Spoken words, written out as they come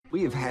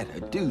We have had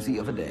a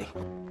doozy of a day.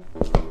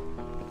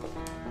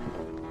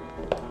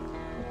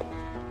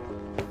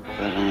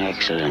 What an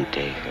excellent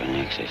day for an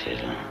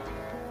exorcism.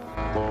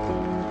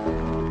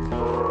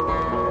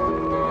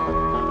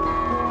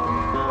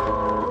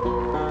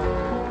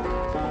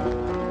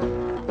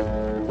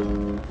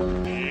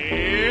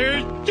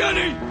 Here's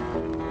Johnny!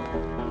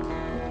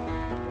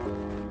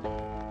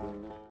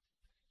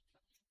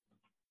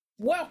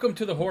 Welcome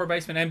to the Horror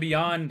Basement and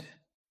Beyond.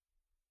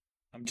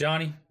 I'm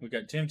Johnny. We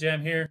got Jim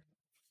Jam here.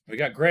 We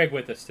got Greg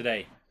with us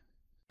today.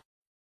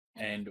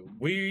 And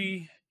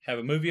we have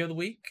a movie of the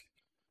week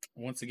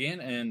once again,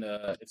 and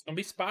it's going to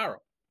be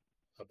Spiral,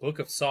 a book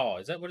of Saw.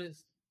 Is that what it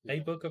is? A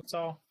book of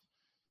Saw?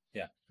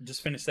 Yeah,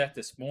 just finished that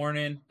this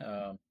morning.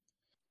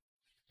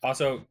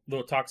 Also, a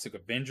little Toxic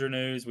Avenger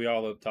news. We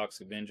all love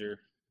Toxic Avenger.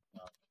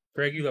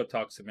 Greg, you love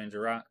Toxic Avenger,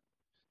 right?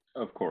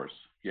 Of course,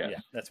 yes. Yeah,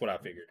 that's what I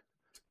figured.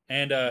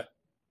 And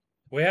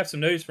we have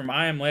some news from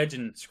I Am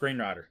Legend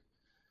screenwriter.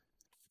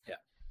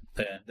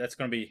 Yeah, that's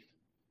going to be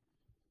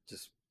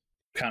just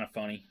kind of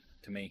funny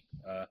to me.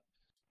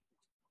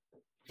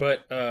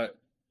 But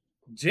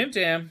Jim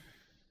Jam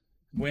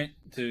went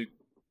to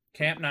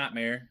Camp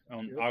Nightmare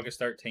on August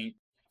 13th.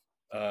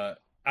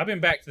 I've been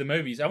back to the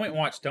movies. I went and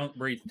watched Don't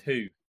Breathe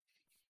 2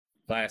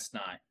 last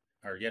night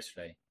or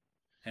yesterday,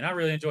 and I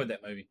really enjoyed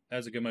that movie. That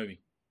was a good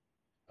movie.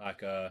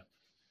 Like,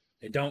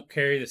 it don't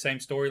carry the same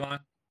storyline.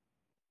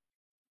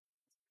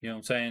 You know what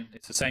I'm saying?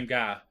 It's the same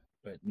guy,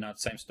 but not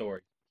the same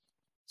story.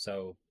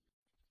 So,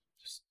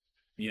 just,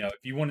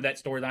 if you wanted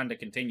that storyline to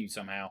continue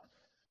somehow,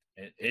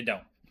 it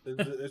don't.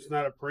 It's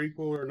not a prequel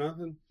or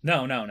nothing?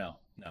 No.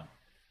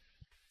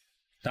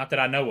 Not that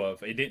I know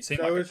of. It didn't seem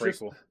like a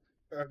prequel.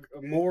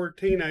 Just more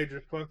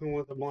teenagers fucking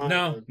with a blind.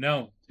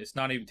 No. It's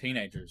not even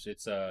teenagers.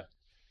 It's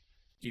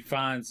he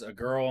finds a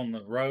girl on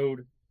the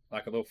road,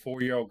 like a little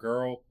 4-year-old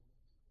girl,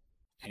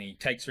 and he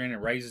takes her in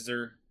and raises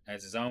her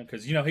as his own.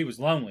 Because, he was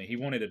lonely. He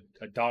wanted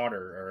a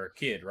daughter or a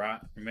kid, right?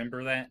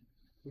 Remember that?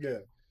 Yeah.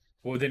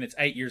 Well, then it's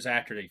 8 years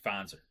after that he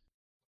finds her.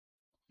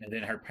 And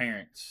then her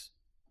parents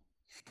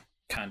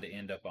kind of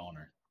end up on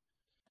her.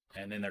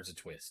 And then there's a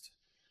twist.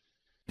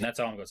 And that's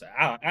all I'm going to say.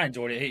 I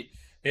enjoyed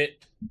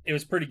it. It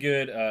was pretty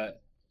good.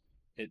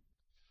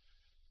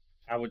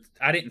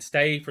 I didn't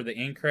stay for the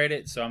end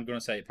credits, so I'm going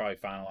to say it probably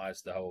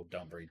finalized the whole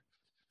Don't Breathe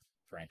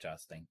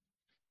franchise thing.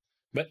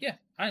 But yeah,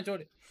 I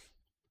enjoyed it.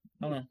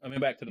 I don't know. I've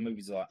been back to the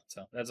movies a lot,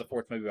 so that's the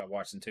 4th movie I've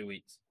watched in 2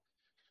 weeks.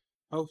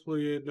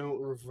 Hopefully it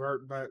don't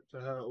revert back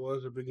to how it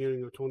was at the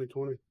beginning of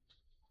 2020.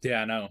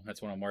 Yeah, I know.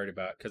 That's what I'm worried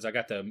about, because I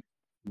got the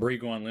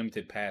Brigo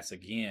Unlimited pass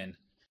again,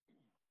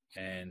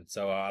 and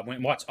so I went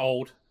and watched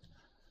Old.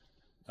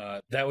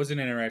 That was an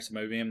interesting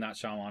movie. M. Night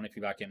Shyamalan, if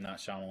you like M. Night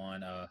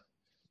Shyamalan.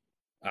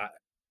 I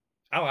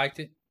liked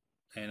it,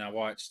 and I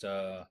watched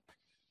The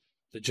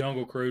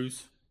Jungle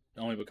Cruise,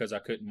 only because I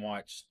couldn't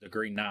watch The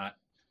Green Knight,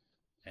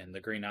 and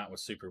The Green Knight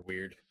was super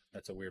weird.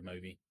 That's a weird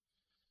movie.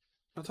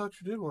 I thought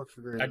you did watch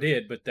The Green Knight. I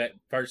did, but that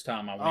first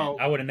time I went,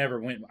 I would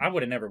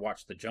have never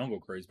watched The Jungle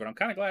Cruise, but I'm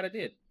kind of glad I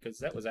did, because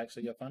that was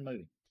actually a fun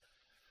movie.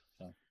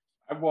 So.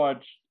 I've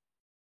watched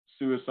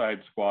Suicide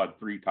Squad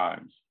 3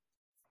 times.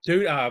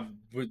 Dude, I'm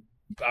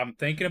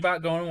thinking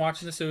about going and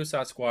watching the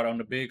Suicide Squad on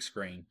the big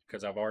screen,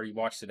 because I've already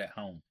watched it at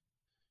home.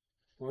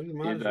 Well, you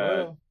might as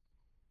well.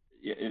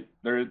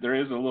 There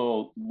is a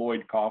little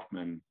Lloyd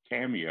Kaufman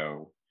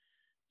cameo,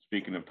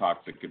 speaking of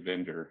Toxic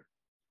Avenger.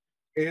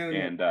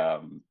 In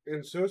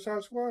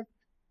Suicide Squad?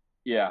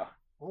 Yeah.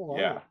 Oh, wow.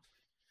 Yeah.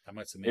 I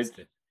must have missed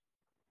it.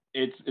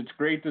 It's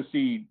great to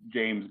see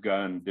James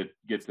Gunn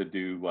get to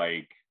do,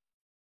 like,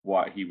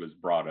 what he was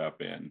brought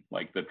up in,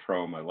 like the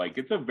trauma. Like,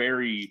 it's a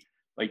very,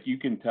 like, you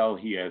can tell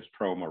he has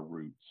trauma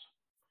roots.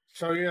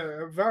 So,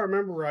 yeah, if I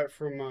remember right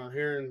from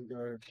hearing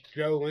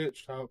Joe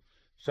Lynch talk,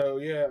 so,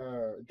 yeah,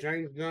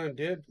 James Gunn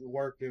did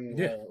work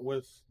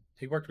with...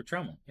 He worked with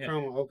trauma. Yeah.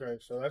 Trauma, okay,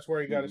 so that's where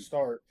he got to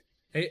start.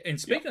 Hey,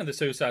 and speaking of the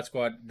Suicide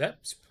Squad,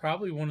 that's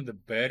probably one of the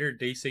better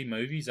DC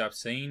movies I've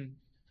seen.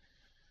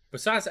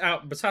 Besides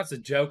the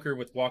Joker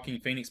with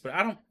Joaquin Phoenix, but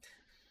I don't...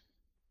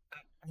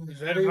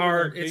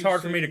 It's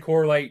hard for me to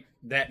correlate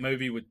that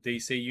movie with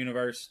DC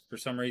Universe for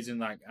some reason.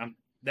 Like,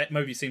 that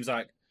movie seems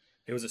like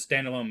it was a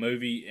standalone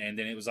movie, and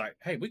then it was like,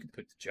 hey, we could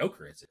put the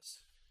Joker as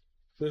this.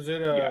 Does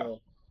it?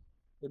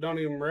 It don't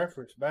even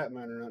reference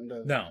Batman or nothing,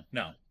 does it?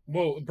 No.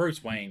 Well,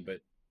 Bruce Wayne,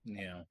 but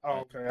Oh,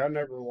 okay. I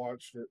never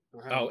watched it.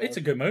 It's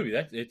a good movie.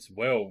 It's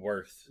well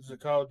worth. Is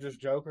it called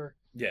just Joker?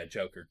 Yeah,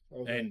 Joker.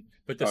 Okay.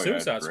 But the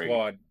Suicide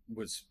Squad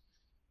was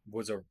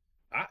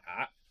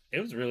it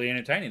was really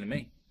entertaining to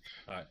me.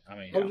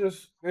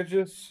 It's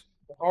just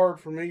hard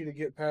for me to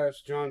get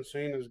past John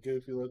Cena's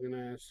goofy looking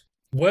ass.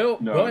 Well,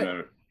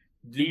 no.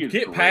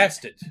 Get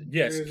past it.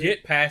 Yes,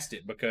 get past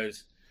it,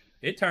 because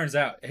it turns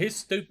out his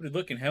stupid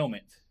looking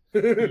helmet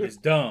is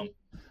dumb,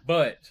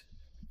 but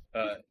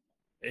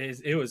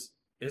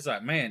it's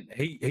like, man,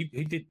 he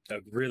did a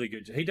really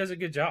good job. He does a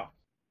good job.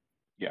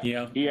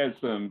 Yeah, he has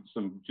some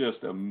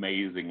just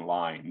amazing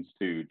lines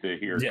too to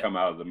hear come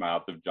out of the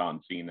mouth of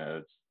John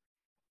Cena.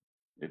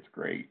 It's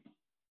great.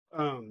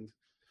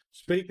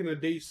 Speaking of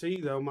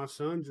DC though, my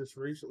son just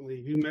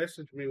recently he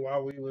messaged me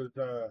while we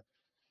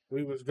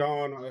was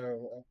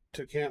gone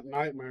to Camp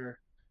Nightmare,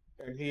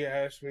 and he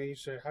asked me. He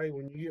said, "Hey,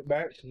 when you get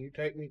back, can you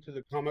take me to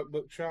the comic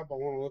book shop? I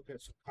want to look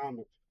at some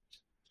comics."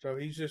 So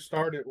he's just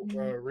started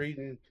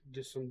reading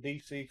just some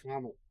DC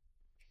comics.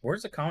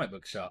 Where's the comic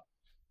book shop?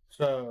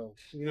 So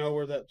you know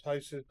where that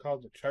place is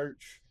called the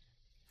Church.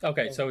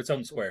 Okay, so it's on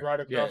the square. It's right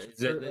Yeah, across.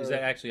 is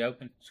that actually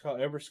open? It's called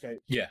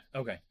Everscape. Yeah.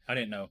 Okay, I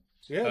didn't know.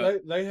 Yeah,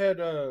 they had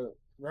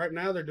right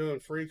now they're doing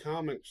free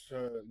comics.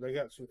 They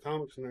got some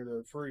comics in there that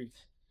are free.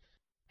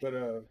 But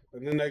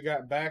and then they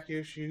got back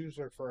issues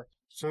or for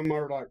some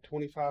are like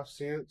 25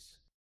 cents.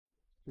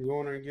 You go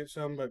in there and get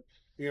some, but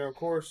you know, of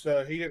course,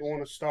 he didn't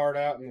want to start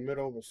out in the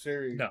middle of a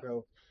series. No,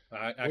 So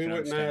I we can went and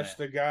understand asked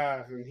that. the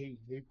guy, and he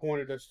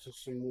pointed us to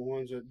some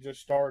ones that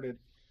just started.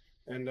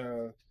 And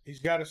he's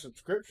got a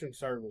subscription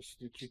service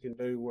that you can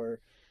do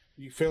where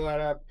you fill out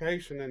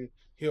application and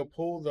he'll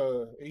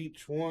pull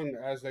each one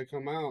as they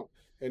come out,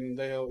 and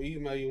they'll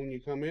email you when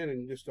you come in,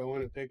 and you just go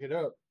in and pick it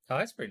up. Oh,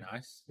 that's pretty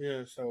nice.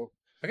 Yeah, so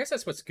I guess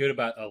that's what's good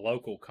about a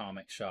local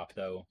comic shop,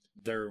 though.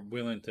 They're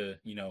willing to,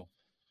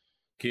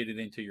 get it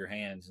into your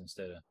hands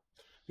instead of.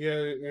 yeah,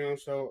 you know,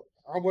 so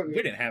I wouldn't.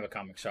 We didn't have a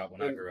comic shop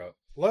when I grew up.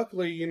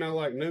 Luckily, you know,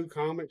 like new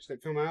comics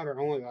that come out are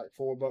only like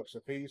 $4 a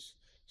piece,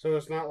 so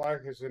it's not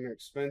like it's an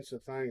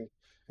expensive thing.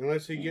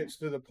 Unless he gets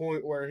to the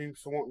point where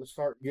he's wanting to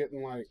start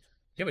getting like.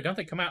 Yeah, but don't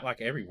they come out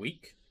like every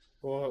week?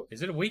 Well,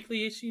 is it a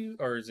weekly issue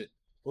or is it?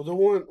 Well, the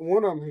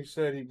one of them he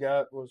said he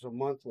got was a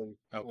monthly.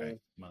 Okay,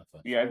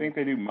 monthly. Yeah, I think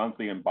they do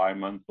monthly and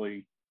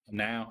bi-monthly.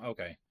 Now,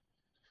 okay.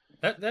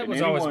 That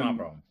was always my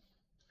problem.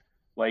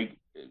 Like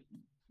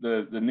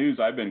the news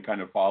I've been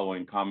kind of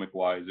following comic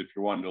wise, if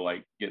you're wanting to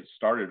like get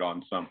started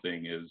on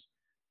something, is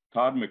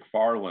Todd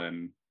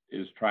McFarlane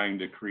is trying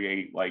to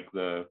create like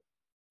the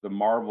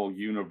Marvel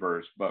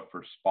universe, but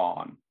for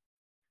Spawn.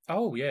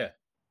 Oh yeah.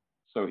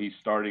 So he's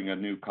starting a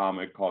new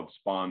comic called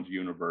Spawn's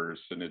Universe,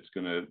 and it's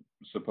going to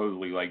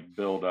supposedly like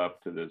build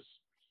up to this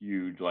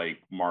huge like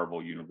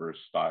Marvel Universe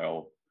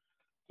style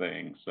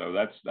thing. So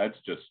that's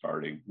just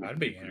starting. I'd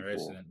be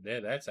interested in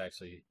that. That's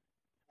actually.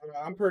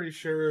 I'm pretty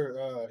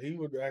sure he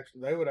would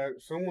actually. They would.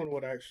 Someone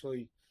would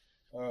actually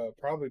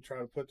probably try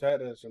to put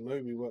that as a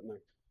movie, wouldn't they?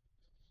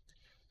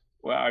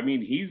 Well, I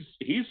mean,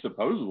 he's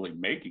supposedly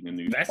making a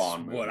new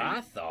Spawn movie. That's what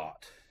I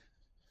thought.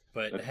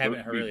 But That's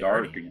haven't really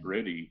dark heard and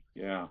gritty.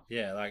 Yeah.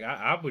 Yeah, like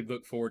I would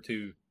look forward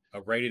to a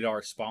rated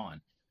R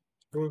Spawn.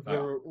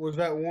 Was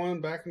that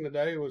one back in the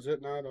day? Was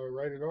it not a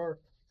rated R?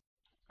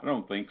 I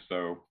don't think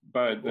so.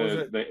 But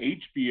the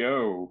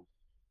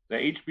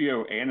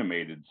HBO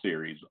animated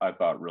series, I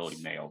thought really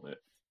nailed it.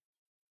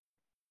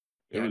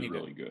 It was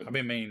really good. I've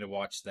been meaning to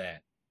watch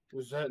that.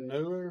 Was that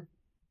newer?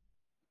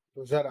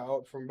 Was that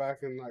out from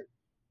back in like?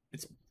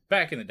 It's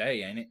back in the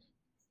day, ain't it?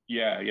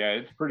 Yeah,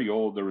 it's pretty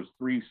old. There was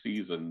 3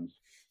 seasons.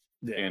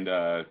 Yeah.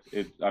 And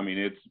it's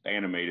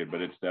animated,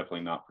 but it's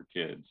definitely not for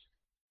kids.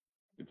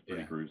 It's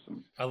pretty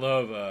gruesome. I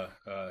love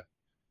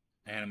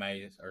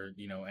anime or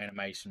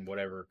animation,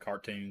 whatever,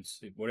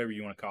 cartoons, whatever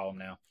you want to call them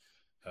now,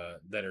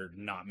 that are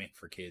not meant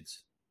for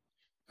kids.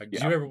 Like,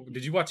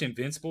 did you watch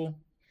Invincible?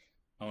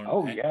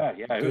 Yeah,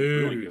 it was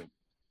really good.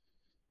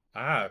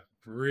 I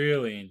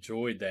really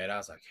enjoyed that. I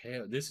was like,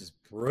 hell, this is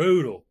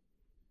brutal.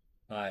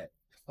 Like,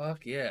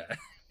 fuck yeah.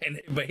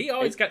 But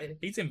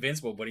he's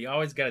invincible, but he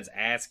always got his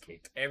ass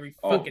kicked every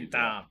fucking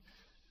time.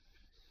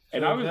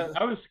 And I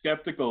was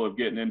skeptical of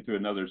getting into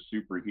another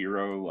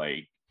superhero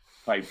like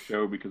type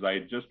show because I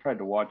had just tried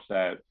to watch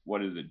that.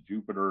 What is it,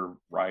 Jupiter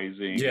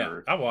Rising?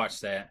 Yeah, I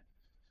watched that.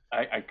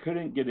 I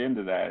couldn't get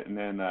into that, and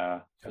then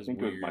I think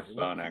it was my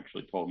son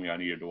actually told me I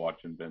needed to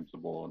watch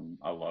Invincible, and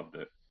I loved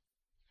it.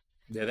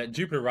 Yeah, that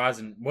Jupiter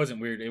Rising wasn't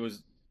weird. It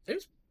was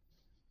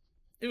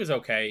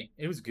okay.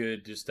 It was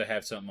good just to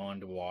have something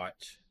on to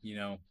watch,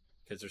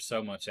 because there's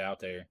so much out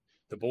there.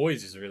 The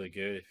Boys is really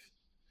good.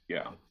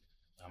 Yeah.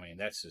 I mean,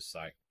 that's just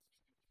like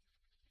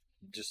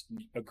just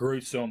a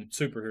gruesome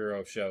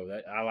superhero show.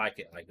 That I like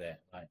it like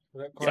that.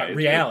 It's like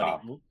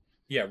reality.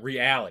 Yeah,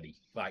 reality.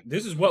 Like,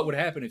 this is what would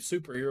happen if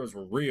superheroes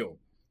were real.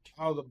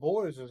 Oh, The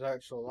Boys is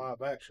actual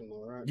live action,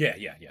 though, right?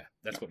 Yeah.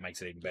 That's what makes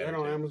it even better. Is that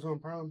on Amazon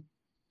Prime?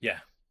 Yeah.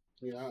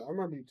 Yeah, I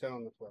remember you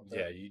telling us about that.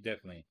 Yeah, you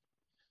definitely,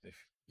 if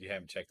you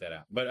haven't checked that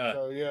out. But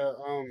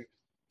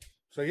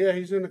so yeah,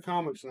 he's in the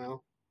comics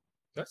now.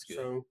 That's good.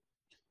 So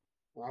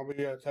I'll be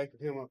taking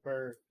him up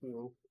there,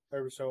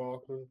 every so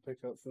often, pick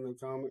up some new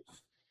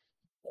comics.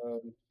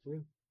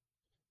 Yeah.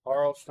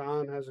 R.L.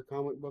 Stein has a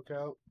comic book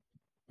out.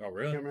 Oh,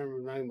 really? I can't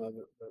remember the name of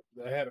it, but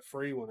they had a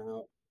free one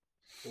out,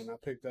 and I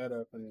picked that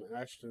up, and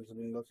Ashton's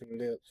been looking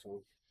at it,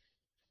 so.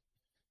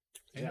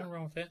 Ain't nothing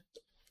wrong with that.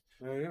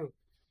 Yeah.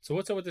 So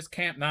what's up with this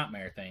Camp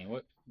Nightmare thing?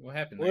 What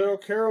happened there? Well,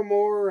 Carol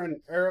Moore and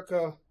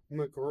Erica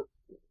McElroy,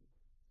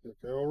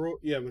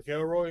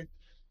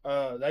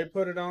 they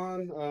put it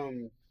on.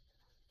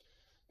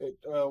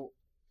 Can't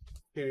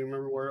even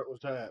remember where it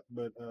was at,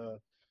 but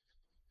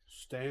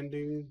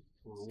Standing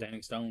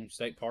Stone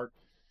State Park?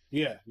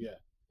 Yeah,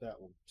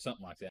 that one.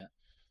 Something like that.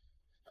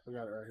 I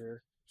got it right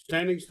here.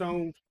 Standing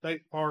Stone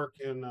State Park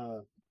in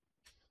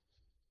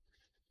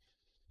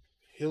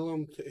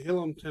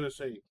Hillam,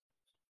 Tennessee.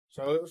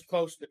 So it was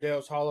close to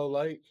Dell's Hollow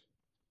Lake.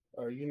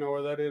 You know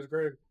where that is,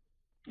 Greg?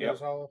 Yep. Dell's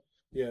Hollow.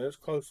 Yeah, it's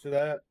close to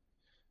that.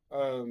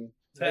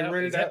 They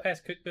rented is that out.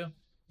 past Cookville?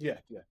 Yeah,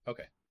 yeah.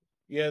 Okay.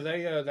 Yeah,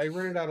 they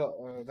rented out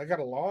they got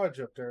a lodge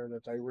up there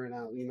that they rent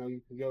out. You know,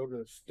 you can go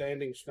to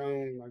Standing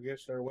Stone, I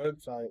guess their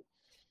website,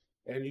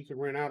 and you can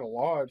rent out a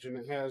lodge, and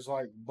it has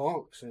like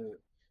bunks in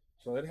it.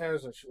 So it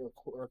has a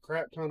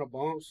crap ton of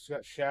bunks. It's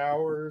got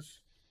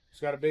showers. It's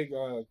got a big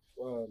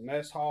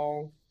mess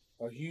hall,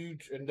 a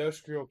huge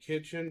industrial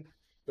kitchen.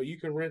 But you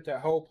can rent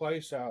that whole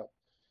place out,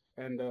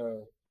 and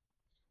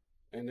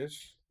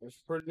it's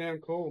pretty damn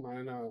cool,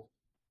 man.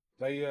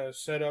 They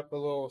set up a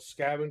little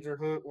scavenger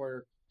hunt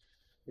where,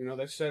 you know,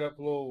 they set up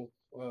little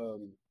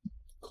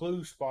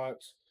clue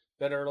spots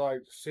that are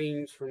like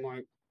scenes from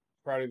like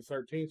Friday the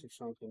 13th or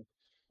something,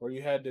 where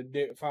you had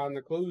to find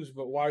the clues.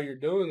 But while you're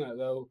doing that,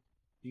 though,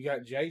 you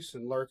got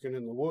Jason lurking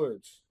in the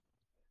woods.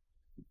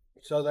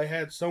 So they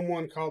had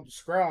someone called the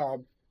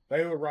scribe.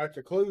 They would write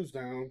the clues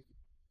down,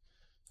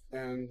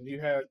 and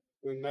you had,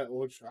 and that,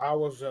 which I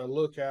was a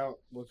lookout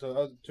with the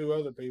other, two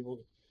other people,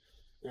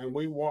 and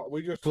we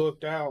just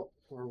looked out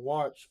or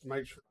watched,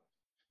 make sure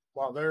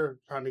while they're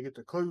trying to get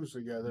the clues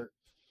together.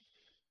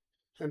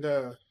 And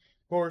of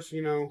course,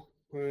 you know,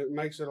 it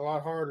makes it a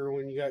lot harder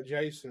when you got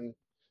Jason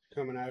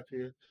coming after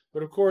you.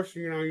 But of course,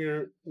 you know,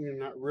 you're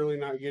not really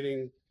not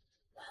getting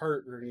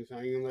hurt or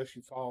anything unless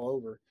you fall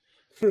over.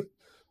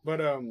 But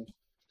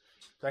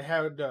they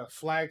had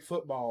flag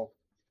football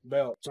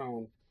belts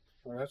on,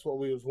 or that's what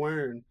we was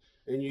wearing,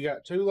 and you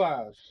got 2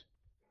 lives.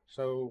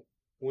 So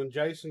when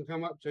Jason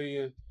come up to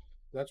you,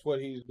 that's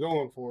what he's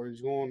going for.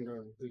 He's going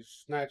to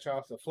snatch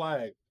off the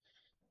flag.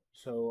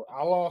 So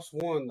I lost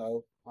one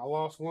though. I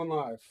lost 1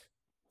 life.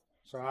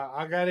 So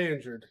I got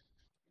injured.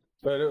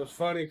 But it was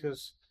funny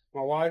because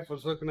my wife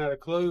was looking at a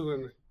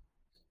clue,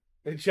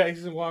 and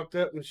Jason walked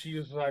up, and she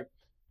was like,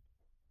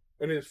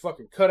 and it's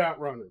fucking cut out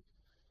running.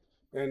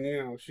 And you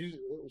know,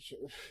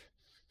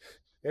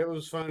 it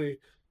was funny.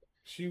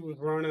 She was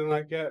running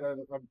like that.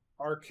 And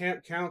our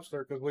camp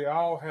counselor, because we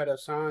all had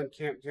assigned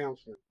camp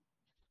counselor,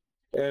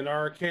 and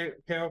our camp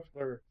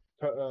counselor,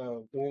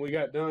 when we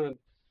got done,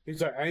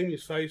 he's like,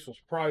 Amy's face was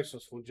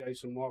priceless when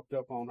Jason walked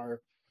up on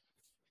her.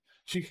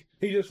 She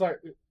just like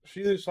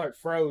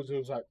froze. It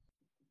was like,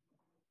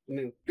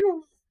 you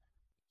know,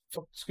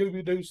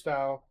 Scooby Doo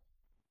style,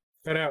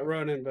 cut out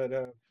running. But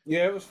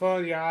yeah, it was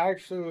fun. Yeah, I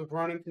actually was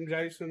running from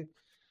Jason,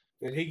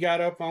 and he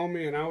got up on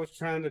me, and I was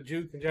trying to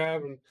juke and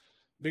jive, and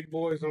big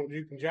boys don't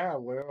juke and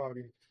jive well. I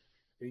mean,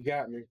 he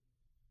got me.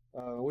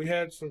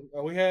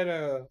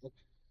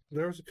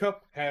 There was a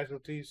couple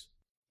casualties.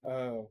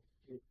 2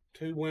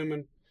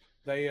 women.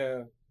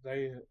 They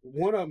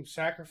one of them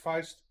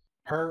sacrificed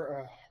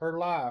her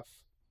life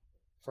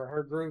for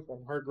her group,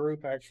 and her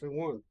group actually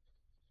won.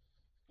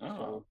 Oh,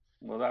 so,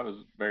 well, that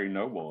was very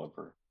noble of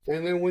her.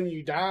 And then when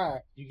you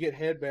die, you get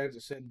headbands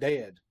that said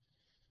dead.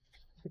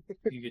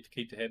 You get to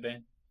keep the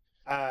headband?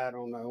 I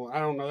don't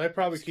know. They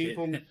probably keep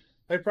them.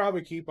 They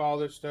probably keep all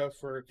this stuff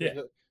for.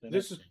 Yeah,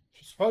 this is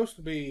supposed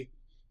to be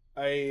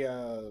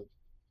a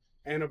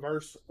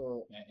anniversary.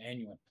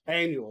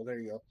 Annual. There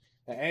you go.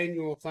 An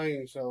annual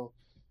thing. So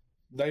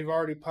they've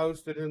already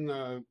posted in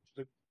the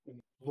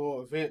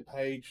little event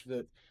page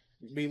that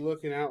be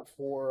looking out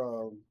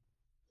for.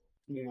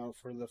 You know,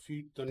 for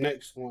the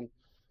next one,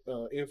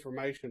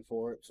 information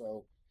for it.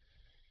 So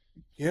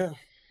yeah,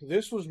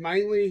 this was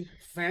mainly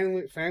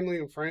family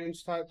and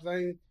friends type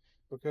thing,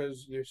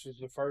 because this is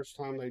the first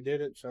time they did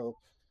it. So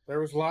there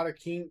was a lot of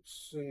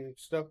kinks and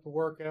stuff to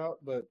work out,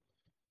 but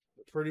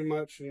pretty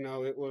much, you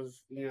know, it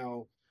was, you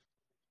know,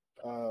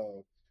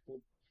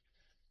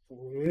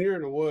 when you're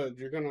in the woods,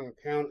 you're gonna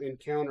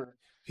encounter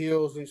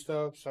hills and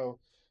stuff. So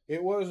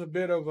it was a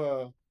bit of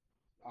a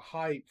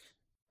hike,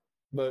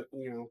 but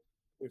you know,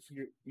 if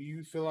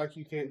you feel like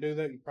you can't do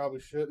that, you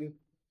probably shouldn't.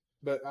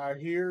 But I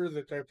hear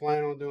that they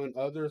plan on doing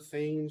other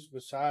themes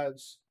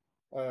besides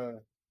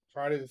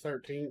Friday the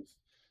 13th.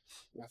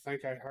 I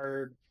think I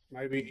heard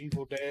maybe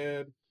Evil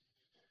Dead.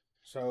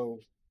 So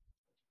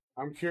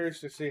I'm curious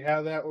to see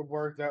how that would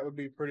work. That would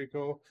be pretty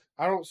cool.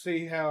 I don't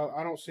see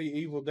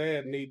Evil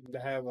Dead needing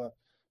to have a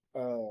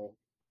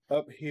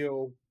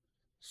uphill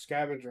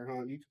scavenger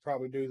hunt. You could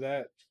probably do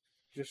that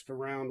just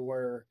around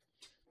where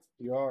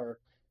you are.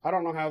 I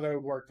don't know how they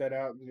would work that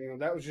out. You know,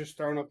 that was just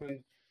thrown up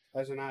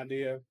as an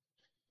idea.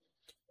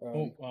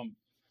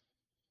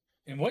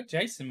 In what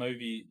Jason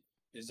movie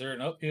is there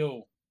an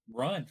uphill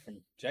run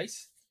from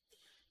Jason?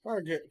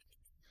 Did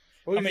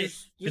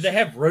they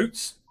have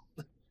roots?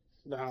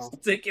 No.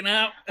 Sticking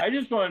out? I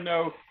just want to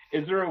know,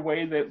 is there a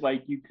way that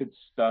like you could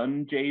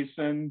stun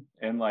Jason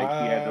and like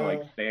he had to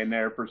like stand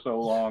there for so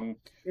long?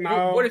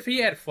 No. What if he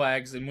had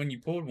flags and when you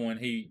pulled one,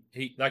 he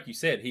like you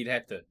said, he'd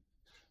have to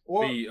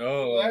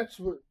that's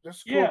a cool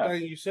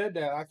thing you said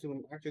that. I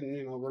can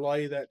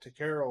relay that to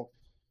Carol.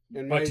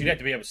 And But maybe, you'd have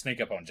to be able to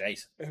sneak up on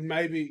Jason. and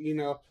maybe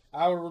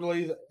I'll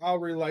relay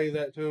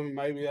that to them.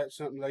 Maybe that's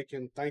something they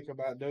can think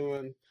about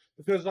doing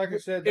because, like I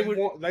said,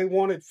 they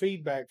wanted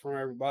feedback from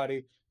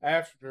everybody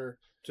after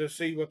to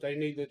see what they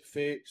needed to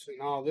fix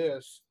and all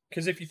this.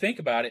 Because if you think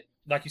about it,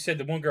 like you said,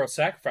 the one girl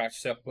sacrificed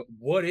herself. But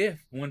what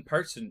if one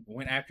person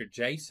went after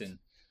Jason?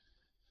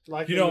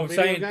 Like you know what I'm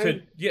saying?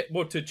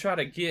 Game? To try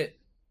to get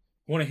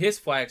one of his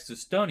flags to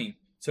stun him,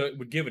 so it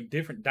would give a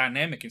different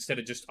dynamic instead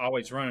of just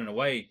always running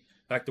away.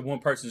 Like the one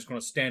person is going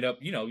to stand up.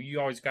 You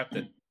always got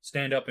to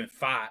stand up and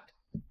fight.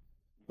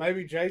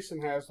 Maybe Jason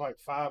has like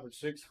 5 or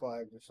 6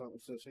 flags or something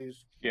since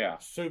he's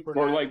super.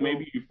 Or like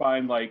maybe you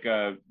find like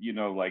a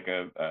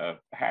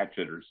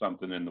hatchet or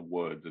something in the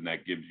woods, and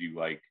that gives you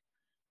like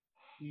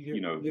the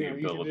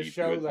ability to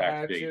show to the attack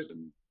hatchet.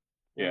 Jason.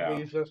 Yeah,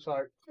 he's just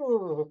like,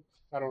 oh,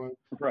 I don't know.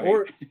 Right.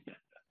 Or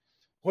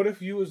what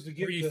if you was to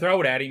get? Or you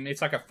throw it at him.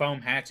 It's like a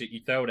foam hatchet.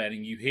 You throw it at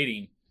him. You hit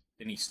him,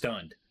 then he's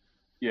stunned.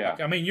 Yeah.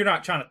 Like, I mean, you're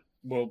not trying to.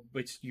 Well,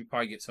 but you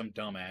probably get some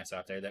dumbass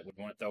out there that would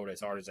want to throw it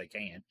as hard as they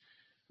can.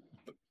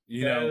 But,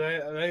 you know,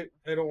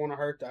 they don't want to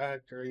hurt the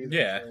actor either.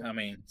 Yeah, so. I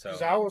mean, so.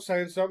 Because I was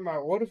saying something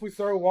about what if we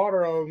throw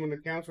water on him, and the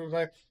counselor was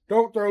like,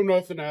 "Don't throw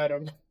nothing at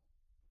him."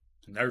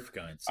 Nerf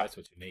guns. That's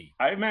what you need.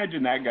 I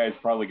imagine that guy's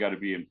probably got to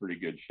be in pretty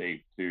good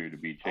shape too to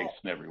be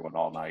chasing everyone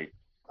all night.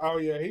 Oh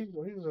yeah, he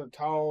was a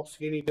tall,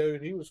 skinny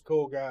dude. He was a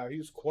cool guy. He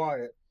was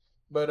quiet,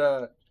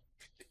 but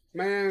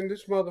man,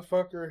 this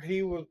motherfucker,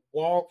 he was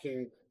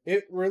walking.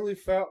 It really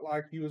felt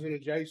like he was in a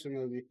Jason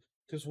movie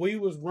because we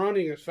was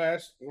running as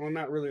fast. Well,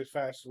 not really as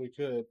fast as we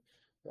could.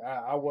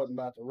 I wasn't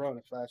about to run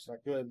as fast as I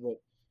could,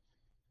 but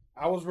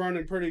I was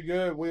running pretty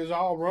good. We was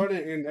all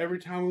running, and every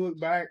time we look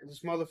back,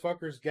 this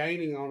motherfucker's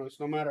gaining on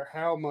us, no matter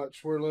how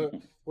much we're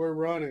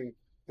running.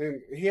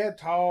 And he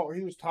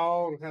was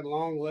tall and had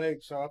long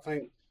legs, so I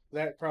think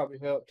that probably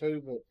helped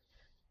too.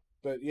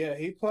 But yeah,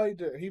 he played.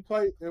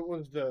 It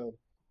was the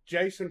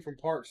Jason from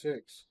Part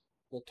 6,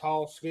 the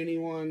tall, skinny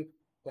one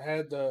that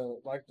had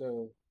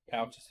the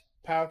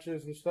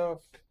pouches and stuff.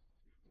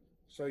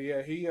 So yeah,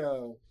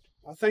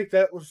 I think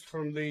that was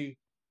from the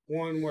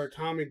one where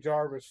Tommy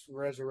Jarvis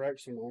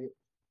resurrects him on it,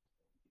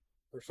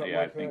 or something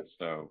like that. Yeah, I think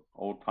so.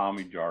 Old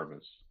Tommy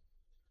Jarvis.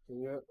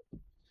 Yeah,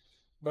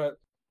 but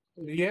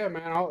yeah,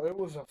 man, it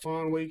was a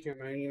fun weekend,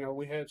 man.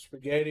 We had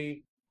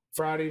spaghetti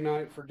Friday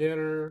night for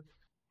dinner.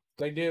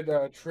 They did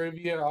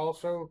trivia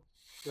also.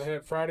 They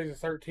had Friday the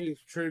 13th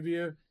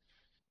trivia,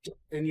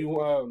 and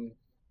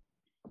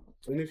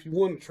and if you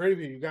won the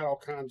trivia, you got all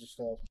kinds of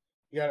stuff.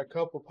 You got a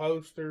couple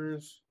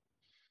posters,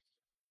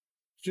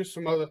 just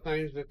some other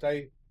things that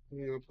they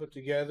put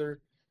together.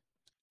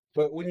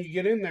 But when you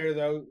get in there,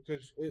 though,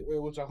 because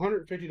it was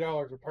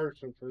 $150 a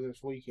person for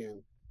this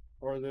weekend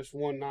or this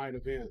one night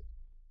event,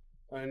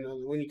 and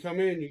when you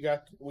come in, I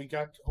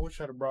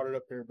wish I'd have brought it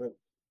up here, but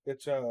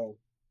it's I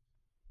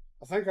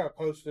think I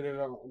posted it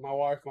on. My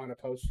wife might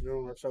have posted it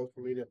on our social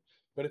media,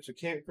 but it's a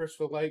Camp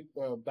Crystal Lake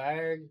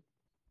bag.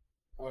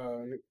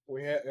 And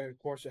of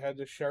course, it had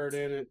the shirt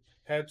in it,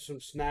 had some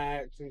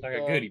snacks and like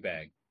stuff. a goodie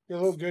bag. A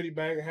little goodie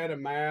bag. It had a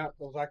map.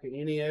 It was like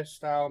an NES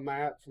style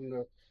map from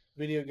the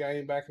video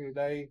game back in the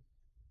day.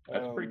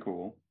 That's pretty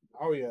cool.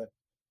 Oh yeah.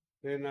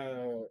 Then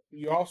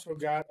you also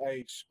got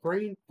a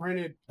screen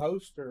printed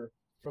poster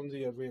from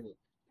the event.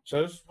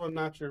 So this was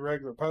not your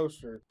regular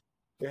poster.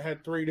 It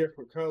had 3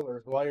 different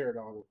colors layered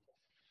on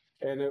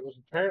it, and it was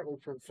apparently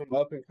from some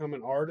up and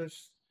coming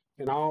artists.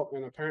 And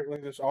apparently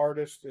this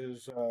artist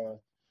is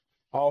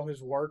all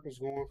his work is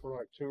going for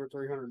like $200 or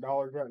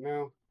 $300 right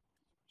now.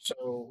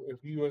 So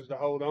if you was to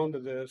hold on to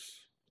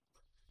this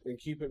and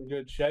keep it in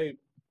good shape,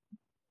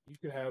 you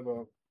could have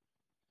a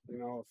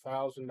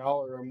 $1,000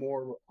 or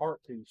more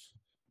art piece.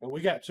 And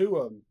we got 2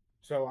 of them.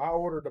 So I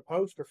ordered a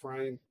poster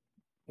frame,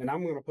 and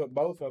I'm going to put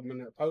both of them in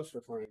that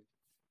poster frame.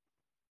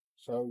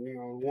 So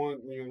one,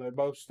 they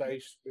both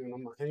stay. I'm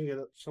gonna hang it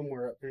up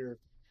somewhere up here.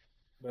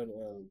 But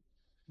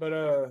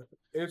it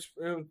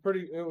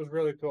was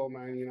really cool,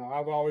 man.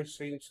 I've always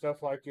seen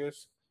stuff like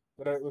this,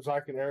 but it was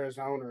like in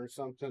Arizona or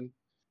something,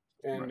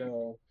 and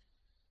right.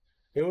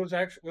 It was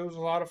a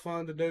lot of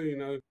fun to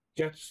do.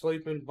 Get to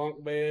sleep in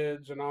bunk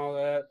beds and all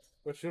that,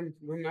 which them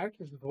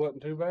mattresses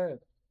wasn't too bad.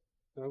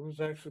 It was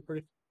actually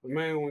pretty. But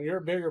man, when you're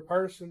a bigger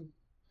person,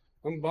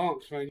 them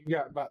bunks, man, you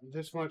got about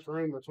this much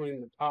room between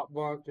the top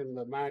bunk and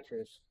the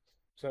mattress.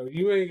 So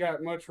you ain't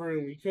got much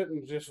room. You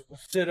couldn't just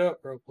sit up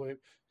real quick.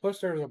 Plus,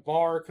 there's a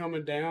bar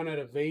coming down at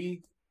a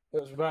V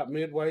that was about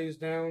midways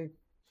down.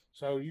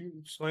 So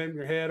you slam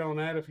your head on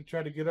that if you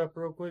try to get up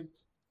real quick.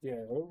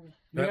 Yeah.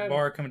 That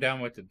bar coming down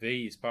with the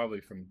V is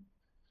probably from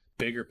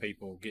bigger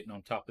people getting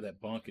on top of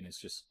that bunk, and it's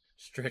just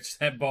stretch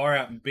that bar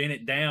out and bend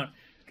it down.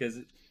 Because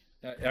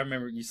I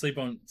remember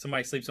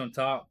somebody sleeps on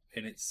top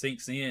and it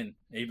sinks in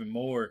even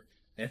more.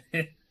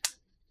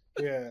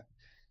 Yeah.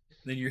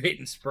 Then you're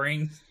hitting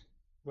springs.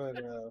 But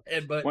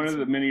one of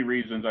the many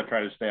reasons I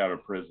try to stay out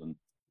of prison.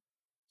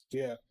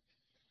 Yeah.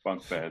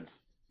 Bunk beds.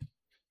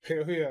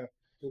 Hell yeah.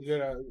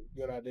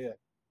 Good idea.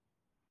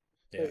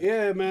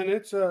 Yeah, man,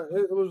 it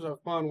was a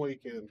fun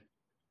weekend.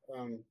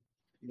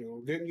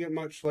 didn't get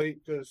much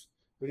sleep because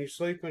when you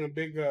sleep in a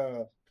big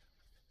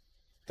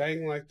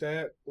thing like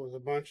that with a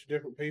bunch of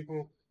different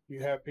people, you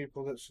have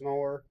people that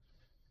snore,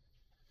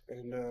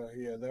 and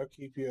they'll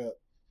keep you up.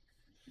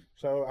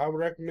 So I would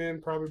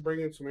recommend probably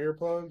bringing some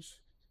earplugs.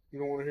 You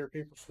don't want to hear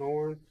people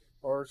snoring,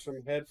 or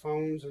some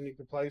headphones, and you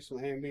can play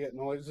some ambient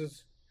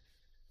noises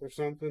or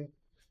something.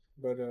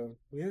 But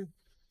yeah,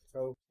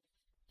 so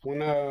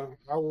when I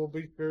will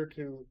be sure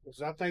to,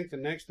 because I think the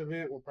next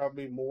event will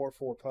probably be more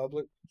for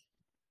public.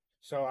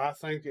 So I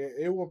think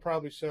it will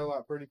probably sell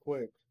out pretty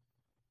quick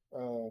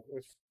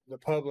if the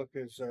public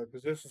is,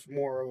 because this is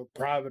more of a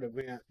private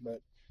event,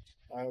 but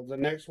the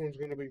next one's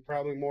going to be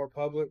probably more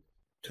public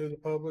to the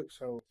public.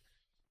 So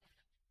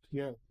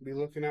yeah, be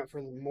looking out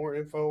for more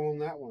info on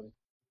that one.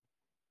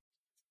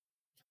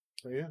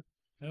 So yeah.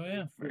 Oh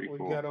yeah. Very We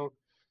cool. got on.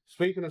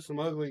 Speaking of some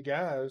ugly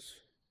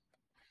guys,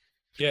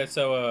 Yeah,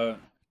 so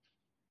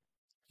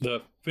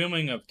the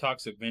filming of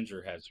Toxic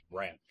Avenger has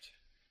wrapped.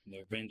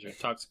 The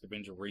Toxic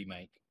Avenger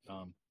remake.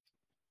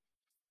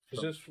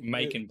 is this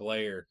Macon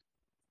Blair.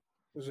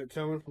 Is it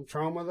coming from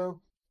Trauma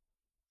though?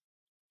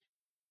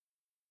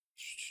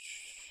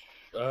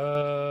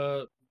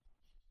 I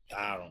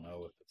don't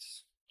know if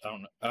it's. I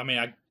don't know. I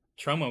mean,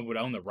 Trauma would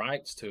own the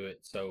rights to it,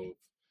 so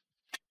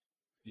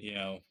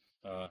I'm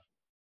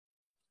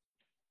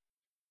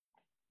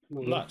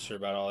not sure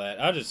about all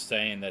that. I'm just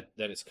saying that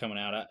it's coming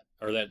out,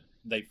 or that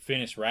they've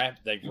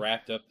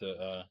wrapped up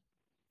the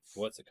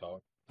what's it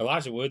called?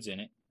 Elijah Wood's in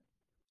it.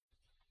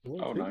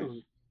 Oh, nice.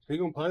 Is he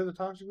gonna play the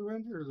Toxic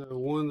Avenger, or the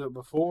one that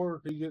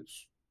before he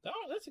gets? Oh,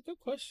 that's a good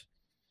question.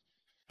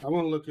 I'm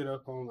gonna look it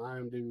up on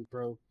IMDb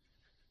Pro.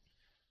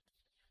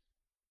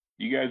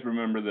 You guys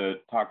remember the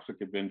Toxic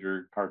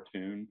Avenger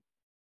cartoon?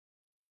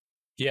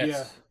 Yes.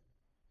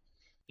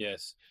 Yeah.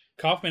 Yes.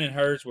 Kaufman and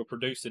Hers will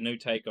produce a new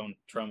take on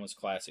Trauma's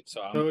classic.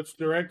 So it's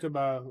directed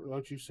by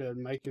what you said,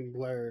 Macon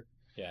Blair.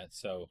 Yeah,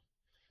 so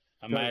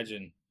I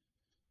imagine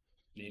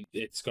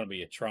it's going to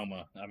be a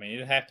Trauma. I mean,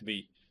 it'd have to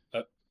be.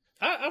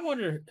 I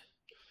wonder.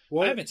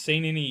 I haven't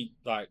seen any,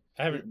 I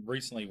haven't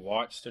recently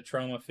watched a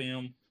Trauma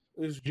film.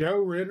 Is Joe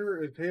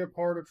Ritter, is he a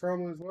part of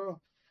Trauma as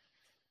well?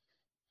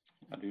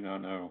 I do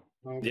not know.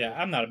 Okay. Yeah,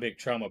 I'm not a big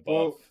Trauma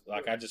buff.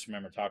 I just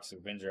remember Toxic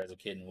Avenger as a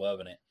kid and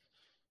loving it.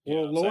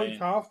 Lloyd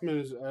Kaufman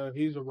is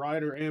he's a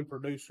writer and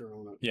producer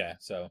on it. Yeah,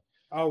 so.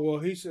 Oh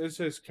well, it's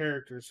his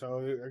character,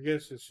 so I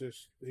guess it's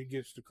just he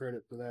gets the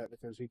credit for that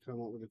because he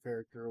come up with the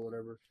character or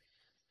whatever.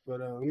 But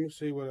let me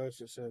see what else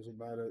it says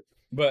about it.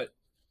 But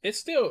it's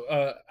still,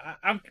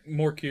 I'm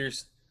more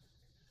curious.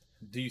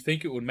 Do you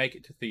think it would make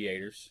it to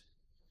theaters?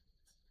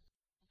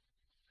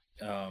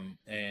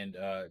 And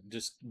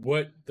just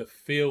what the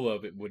feel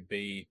of it would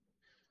be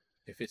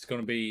if it's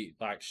going to be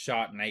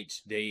shot in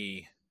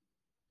HD.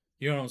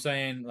 You know what I'm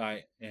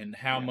saying? And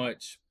how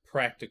much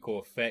practical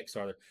effects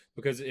are there?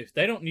 Because if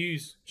they don't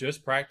use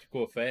just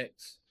practical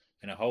effects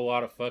and a whole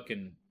lot of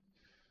fucking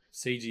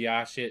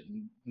CGI shit,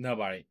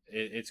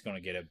 it's going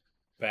to get a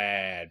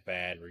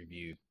bad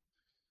review.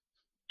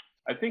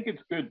 I think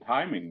it's good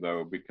timing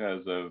though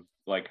because of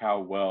how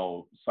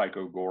well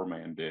Psycho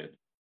Gorman did.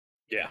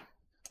 Yeah,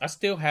 I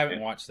still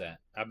haven't watched that.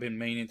 I've been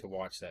meaning to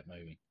watch that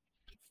movie.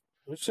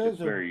 It says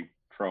it's very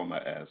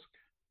Trauma-esque.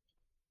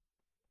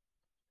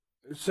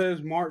 It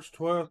says March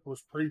 12th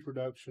was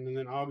pre-production, and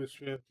then August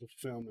 5th was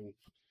filming.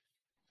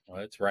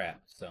 Well, it's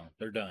wrapped, so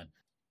they're done.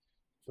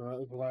 So that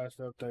was the last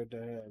update they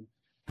had.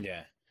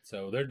 Yeah,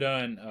 so they're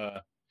done.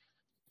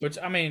 Which,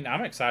 I mean,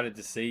 I'm excited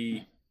to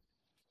see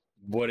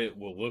what it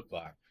will look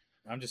like.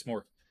 I'm just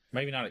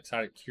maybe not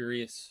excited,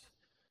 curious.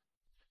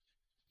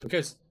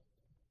 Because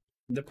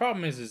the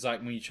problem is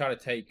when you try to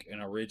take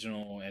an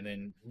original and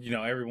then,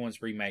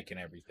 everyone's remaking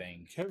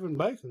everything. Kevin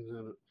Bacon's in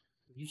it.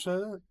 Did you say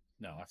that?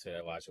 No, I said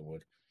Elijah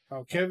Wood.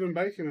 Oh, Kevin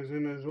Bacon is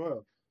in it as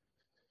well.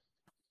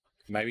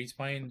 Maybe he's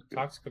playing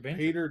Toxic Avenger.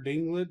 Peter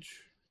Dinklage.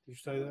 Did you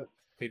say that?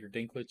 Peter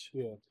Dinklage.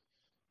 Yeah.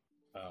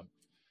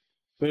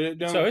 But it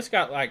don't. So it's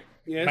got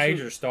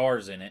major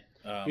stars in it.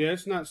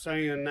 It's not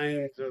saying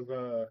names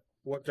of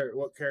what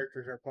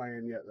characters they're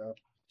playing yet though.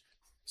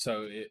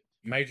 So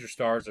major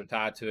stars are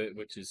tied to it,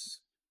 which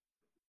is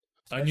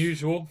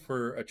unusual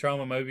for a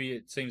Trauma movie.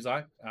 It seems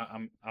like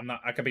I'm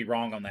not. I could be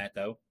wrong on that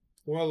though.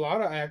 Well, a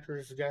lot of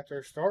actors got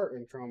their start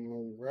in Trauma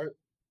movies, right?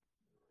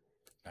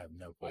 I have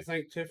no clue. I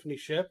think Tiffany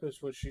Shepis,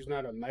 which she's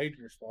not a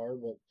major star,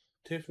 but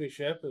Tiffany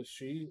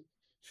Shepis,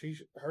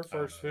 her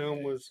first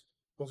film was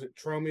it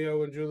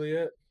Romeo and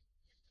Juliet?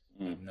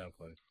 I have no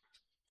clue.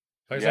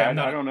 I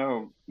don't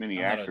know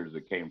many actors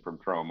that came from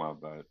Trauma,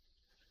 but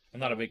I'm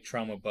not a big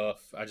Trauma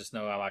buff. I just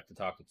know I like to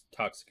talk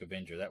Toxic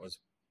Avenger.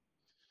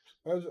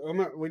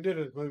 We did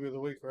a movie of the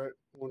week, right?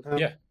 One time.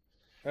 Yeah,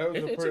 that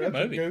was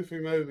a goofy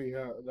movie,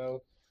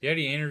 though.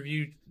 Yeti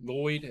interviewed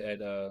Lloyd at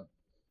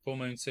Full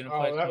Moon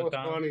Cineplex. Oh, that was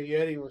funny.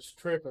 Yeti was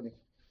tripping.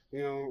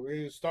 He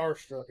was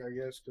starstruck, I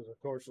guess, because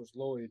of course it's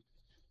Lloyd.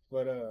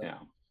 But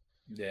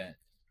yeah,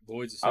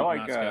 Lloyd's a super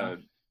nice guy.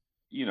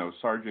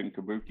 Sergeant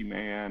Kabuki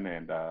Man,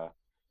 and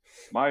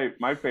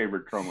my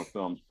favorite Trauma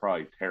film is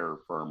probably Terror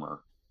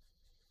Firmer.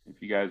 If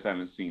you guys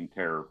haven't seen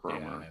Terror Yeah,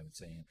 Firmer, I haven't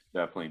seen it.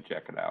 definitely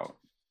check it out.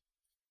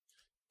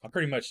 I'm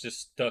pretty much just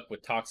stuck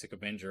with Toxic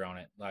Avenger on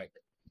it. Like,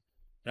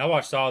 and I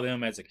watched all of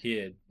them as a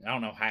kid. I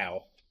don't know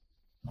how.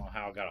 I don't know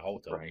how I got a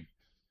hold of them.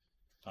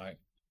 Like,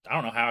 I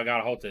don't know how I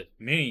got a hold of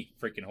many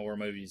freaking horror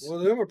movies. Well,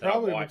 them were that I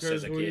probably watched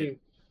because as a kid.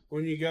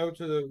 when you go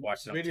to the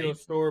Watched it on video TV.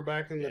 store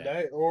back in the Yeah.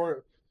 day,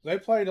 or they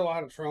played a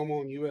lot of Trauma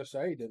on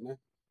USA, didn't they?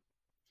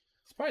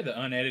 It's probably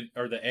the unedited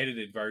or the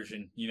edited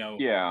version. You know.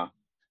 Yeah.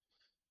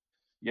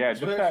 Yeah,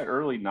 just Especially- that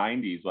early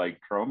 90s, like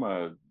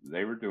Troma,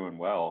 they were doing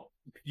well.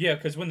 Yeah,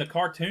 because when the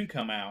cartoon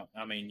come out,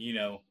 I mean, you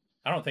know,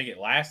 I don't think it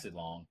lasted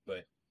long,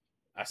 but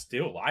I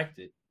still liked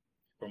it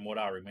from what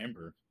I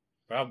remember.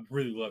 But I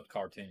really loved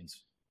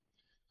cartoons.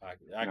 I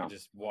No. could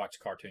just watch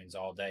cartoons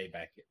all day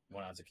back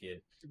when I was a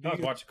kid. Do I was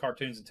you- watching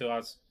cartoons until I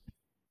was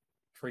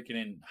freaking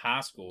in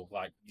high school.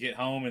 Like, get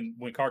home, and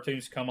when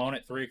cartoons come on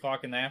at 3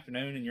 o'clock in the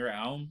afternoon and you're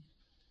at home,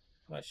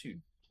 like,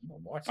 shoot, I'm gonna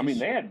watch I mean, this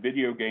they shit. had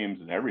video games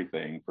and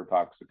everything for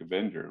Toxic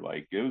Avenger.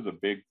 Like, it was a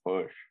big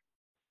push.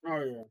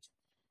 Oh yeah.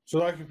 So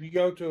like if you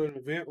go to an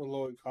event with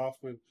Lloyd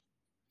Kaufman,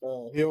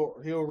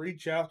 he'll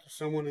reach out to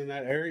someone in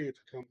that area to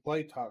come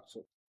play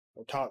Toxic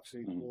or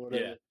Toxic Mhm. or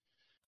whatever. Yeah.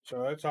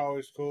 So that's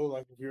always cool.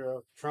 Like if you're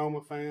a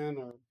Trauma fan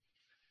or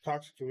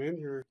Toxic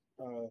Avenger,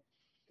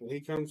 when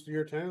he comes to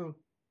your town,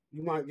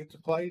 you might get to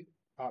play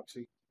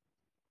Toxic.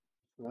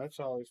 So that's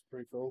always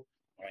pretty cool.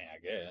 I mean, I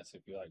guess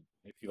if you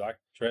like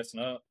dressing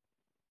up.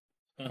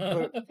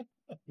 But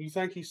you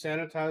think he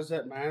sanitized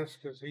that mask?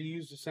 Because he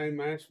used the same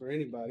mask for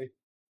anybody.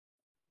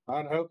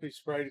 I'd hope he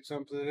sprayed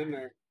something in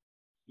there.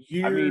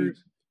 I mean,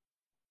 Years-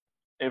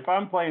 if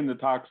I'm playing the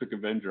Toxic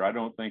Avenger, I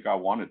don't think I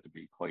want it to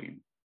be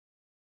clean.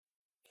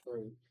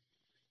 True.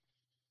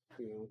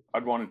 You know,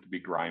 I'd want it to be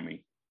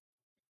grimy.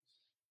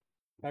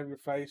 have your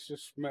face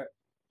just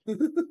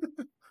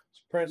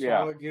press Yeah.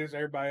 all against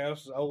everybody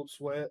else's old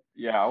sweat.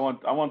 Yeah, I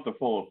want the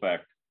full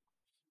effect.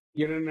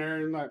 Get in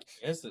there and like,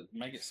 Guess to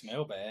make it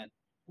smell bad.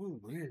 oh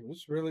man,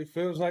 this really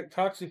feels like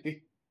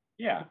toxic.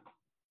 Yeah.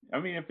 I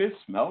mean, if it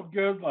smelled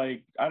good,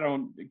 like,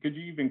 could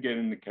you even get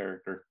into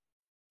character?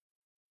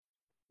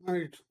 No,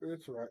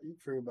 that's right. You're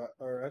true about,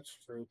 or that's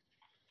true.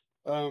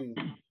 But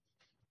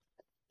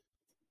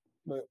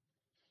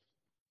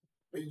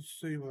let's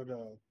see what.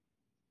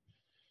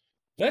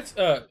 Let's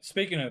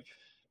speaking of,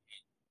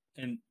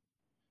 and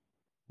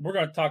we're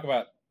going to talk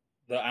about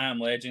the I Am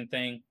Legend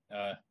thing.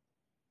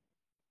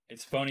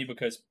 It's funny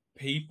because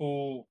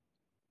people,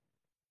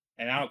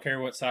 and I don't care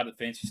what side of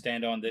the fence you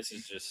stand on, this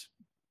is just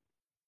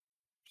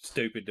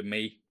stupid to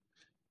me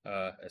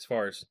as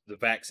far as the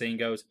vaccine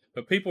goes.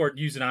 But people are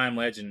using I Am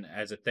Legend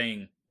as a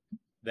thing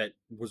that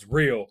was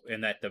real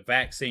and that the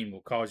vaccine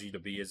will cause you to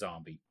be a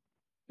zombie.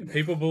 And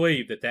people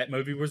believe that that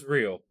movie was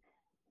real.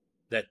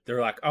 That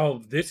they're like,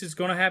 oh, this is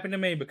going to happen to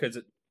me because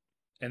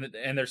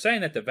and they're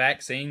saying that the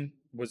vaccine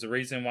was the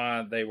reason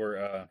why they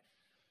were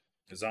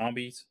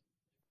zombies.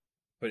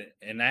 But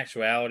in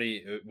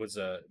actuality, it was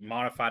a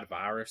modified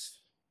virus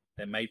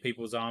that made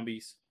people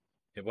zombies.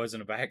 It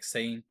wasn't a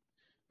vaccine.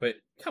 But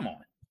come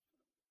on.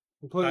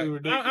 Completely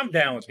ridiculous. I'm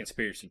down with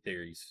conspiracy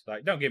theories.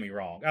 Like, don't get me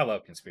wrong. I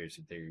love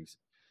conspiracy theories.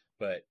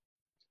 But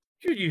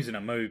you're using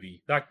a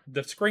movie. Like,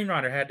 the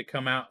screenwriter had to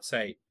come out and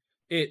say,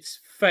 it's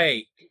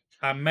fake.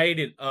 I made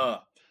it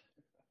up.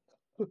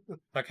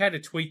 Like, I had to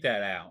tweet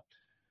that out.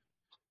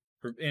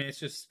 And it's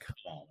just, come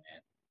on,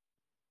 man.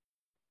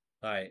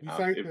 Like, You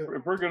think that,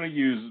 If we're gonna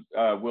use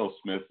Will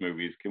Smith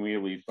movies, can we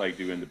at least like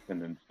do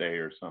Independence Day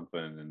or something?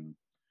 And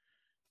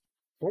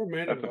or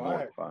Men in that's a more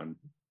Black? fun.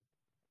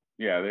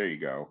 Yeah, there you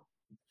go.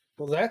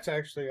 Well, that's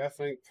actually, I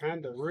think,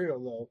 kind of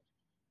real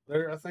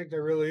though. I think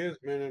there really is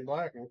Men in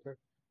Black, aren't there?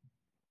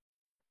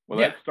 Well,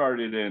 Yeah. that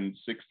started in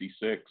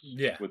 '66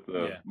 Yeah, with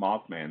the yeah.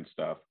 Mothman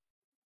stuff.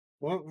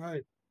 Well,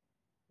 hey.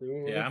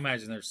 yeah, I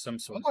imagine there's some I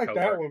sort of like that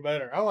covert. one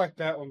better. I like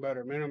that one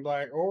better, Men in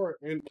Black. Well,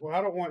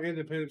 I don't want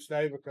Independence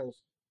Day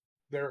because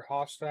they're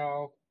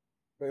hostile.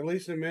 But at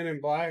least in Men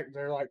in Black,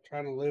 they're like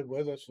trying to live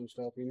with us and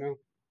stuff, you know?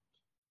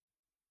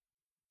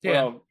 Yeah.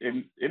 Well,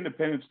 in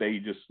Independence Day, you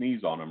just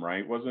sneeze on them,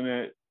 right? Wasn't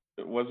it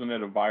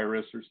a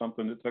virus or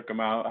something that took them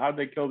out? How'd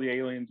they kill the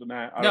aliens in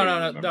that? I No, don't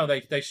no, even no, no.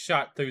 remember. They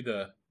shot through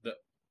the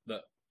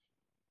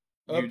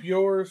Up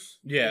yours.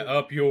 yeah,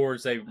 up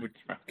yours. They would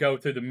go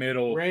through the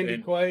middle Randy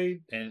and,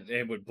 Quaid. and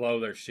it would blow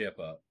their ship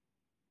up.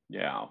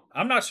 Yeah.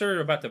 I'm not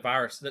sure about the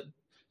virus.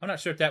 I'm not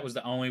sure if that was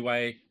the only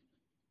way.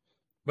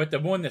 But the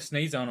one that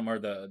sneezed on them, or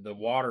the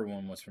water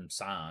one, was from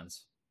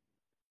Signs,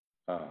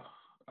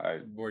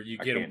 where you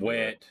I get them can't do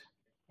wet.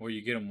 Where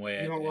you get them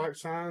wet. You don't like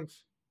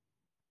Signs?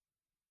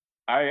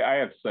 I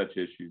have such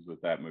issues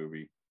with that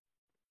movie.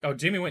 Oh,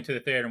 Jimmy went to the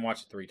theater and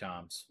watched it 3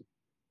 times.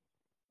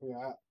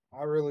 Yeah,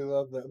 I really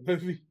love that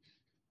movie.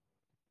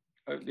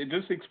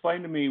 Just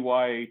explain to me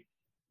why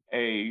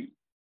a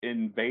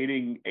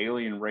invading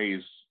alien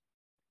race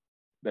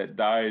that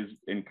dies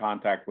in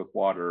contact with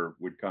water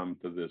would come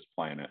to this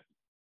planet.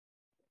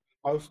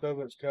 Most of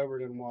it's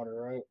covered in water,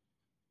 right?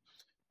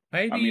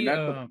 Maybe, I mean,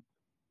 that's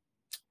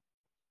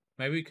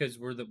maybe because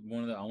we're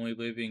one of the only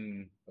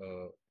living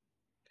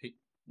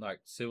like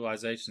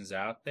civilizations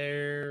out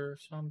there or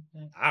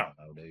something. I don't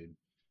know, dude.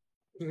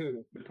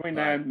 Between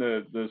that and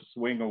the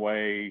swing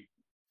away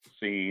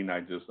scene,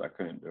 I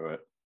couldn't do it.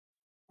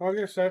 I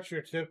guess that's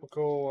your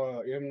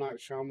typical M. Night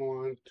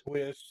Shyamalan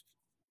twist.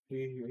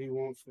 He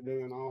wants to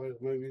do in all his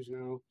movies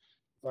now.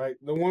 Like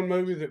the one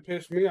movie that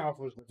pissed me off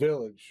was The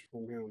Village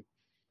from him.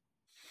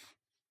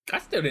 I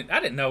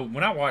didn't know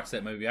when I watched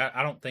that movie.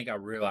 I don't think I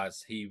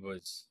realized he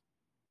was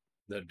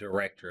the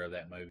director of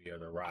that movie or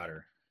the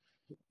writer.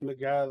 The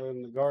guy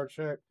in the guard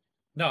shack.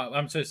 No,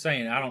 I'm just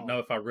saying I don't know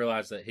if I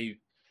realized that he.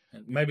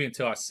 Maybe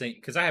until I seen,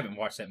 because I haven't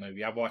watched that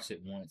movie. I watched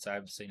it once. I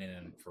haven't seen it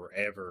in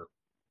forever,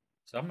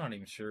 so I'm not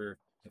even sure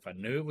if I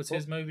knew it was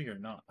his movie or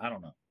not. I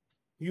don't know.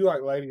 You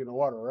like Lady in the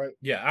Water, right?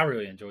 Yeah, I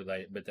really enjoyed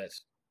that, but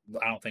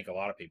I don't think a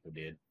lot of people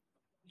did.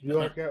 You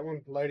like that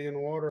one, Lady in the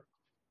Water?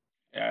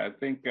 Yeah, I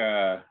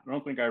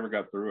don't think I ever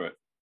got through it.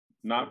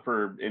 Not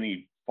for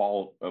any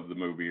fault of the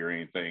movie or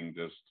anything.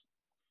 Just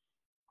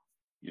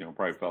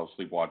probably fell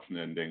asleep watching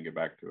it and didn't get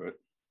back to it.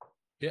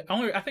 Yeah,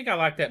 I think I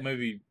like that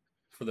movie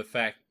for the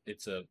fact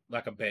it's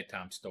like a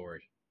bedtime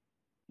story.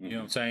 You know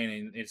what I'm saying?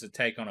 And it's a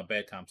take on a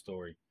bedtime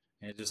story,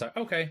 and it's just like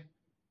okay,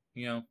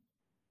 and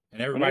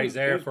everybody's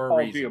there for a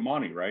reason.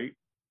 Paul Giamatti, right?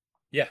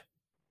 Yeah,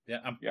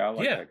 I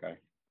like that guy.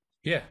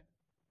 Yeah,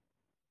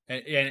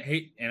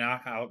 and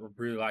I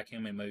really like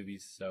him in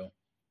movies. So,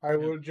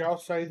 Would y'all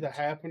say The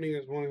Happening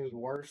is one of his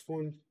worst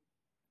ones?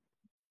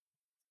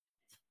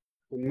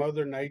 When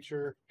Mother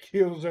Nature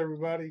kills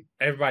everybody.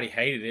 Everybody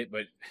hated it,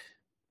 but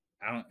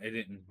it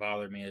didn't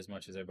bother me as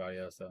much as everybody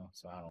else, though.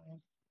 So I don't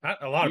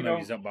know. A lot of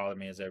movies don't bother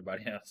me as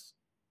everybody else.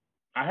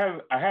 I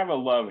have a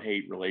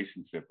love-hate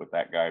relationship with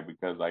that guy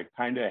because I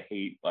kind of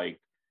hate like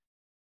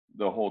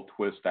the whole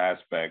twist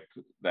aspect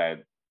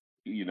that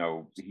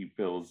he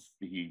feels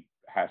he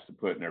has to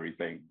put in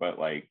everything, but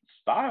like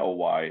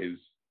style-wise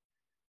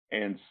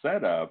and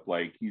setup,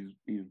 like he's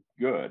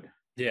good.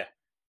 Yeah.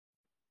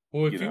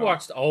 Well, if you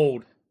watched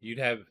Old, you'd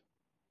have.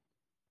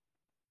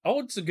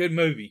 Old's a good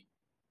movie.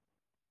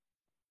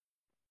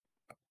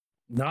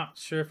 Not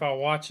sure if I'll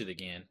watch it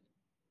again.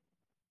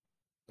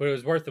 But it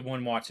was worth the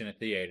one watching in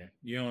theater.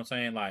 You know what I'm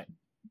saying? Like,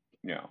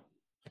 yeah.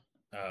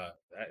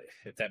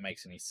 If that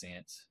makes any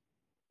sense.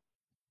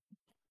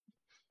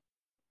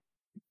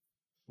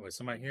 Was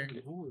somebody here?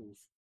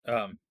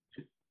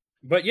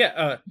 But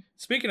yeah.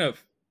 Speaking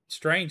of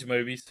strange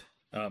movies,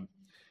 did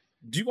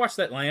you watch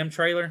that Lamb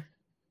trailer?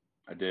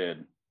 I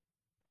did.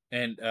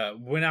 And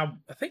when I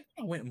think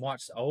I went and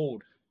watched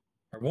Old,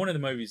 or one of the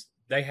movies,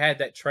 they had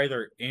that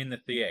trailer in the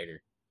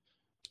theater.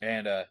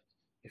 And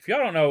if y'all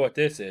don't know what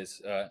this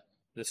is,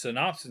 the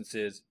synopsis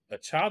is a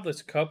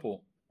childless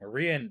couple,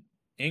 Maria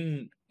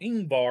and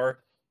Ingvar,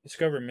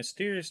 discover a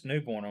mysterious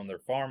newborn on their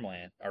farm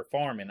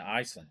in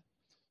Iceland.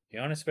 The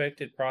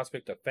unexpected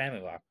prospect of family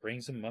life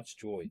brings them much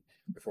joy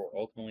before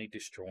ultimately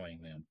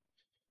destroying them.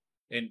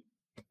 And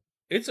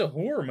it's a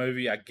horror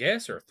movie, I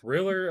guess, or a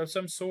thriller of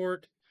some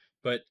sort,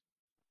 but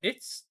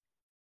is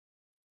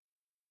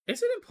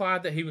it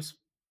implied that he was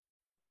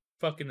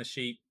fucking the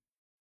sheep?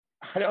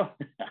 I don't.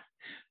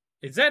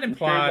 Is that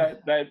implied?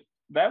 Sure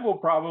that will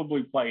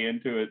probably play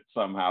into it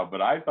somehow,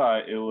 but I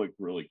thought it looked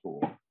really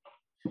cool.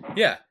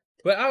 Yeah,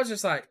 but I was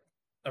just like,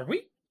 are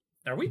we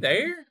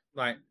there?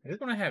 Like, it's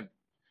gonna have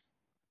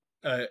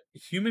a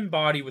human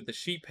body with a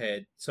sheep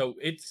head, so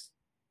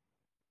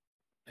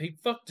he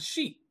fucked the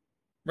sheep,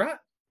 right?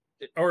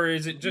 Or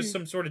is it just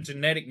some sort of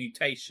genetic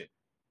mutation?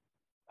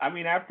 I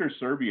mean, after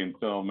Serbian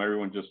film,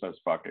 everyone just says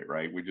fuck it,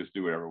 right? We just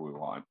do whatever we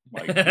want.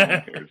 Like, no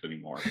one cares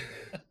anymore.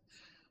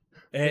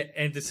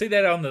 And to see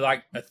that on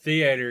a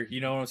theater,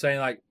 you know what I'm saying?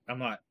 Like, I'm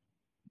like,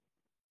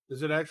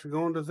 is it actually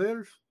going to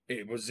theaters?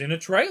 It was in a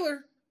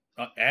trailer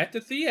at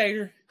the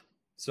theater,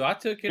 so I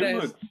took it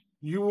as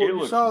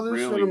you saw this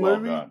really in a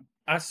movie. Done.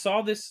 I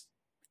saw this.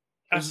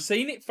 I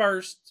seen it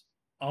first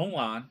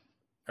online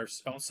or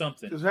on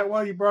something. Is that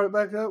why you brought it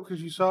back up?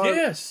 Because you saw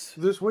it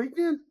this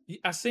weekend?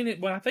 I seen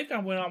it when I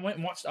went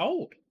and watched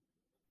Old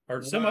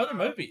or some other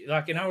movie.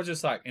 And I was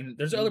just like, and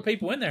there's other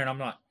people in there, and I'm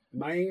like,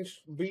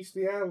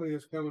 bestiality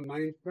is coming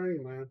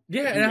mainstream, man.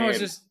 Yeah, and I was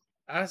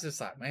just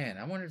like, man,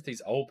 I wonder if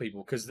these old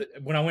people, because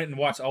when I went and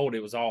watched Old,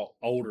 it was all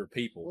older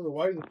people. Well, the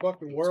way the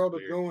fucking world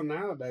is going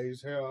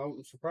nowadays, hell,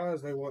 I'm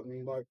surprised they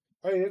wasn't like,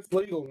 hey, it's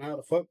legal now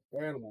to fuck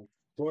animals.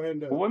 Go ahead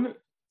and do it.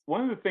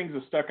 One of the things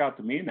that stuck out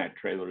to me in that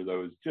trailer,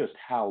 though, is just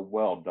how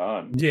well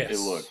done it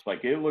looks.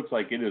 Like, it looks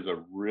like it is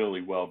a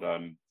really well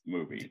done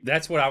movie.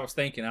 That's what I was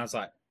thinking. I was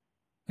like,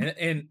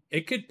 and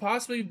it could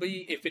possibly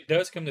be, if it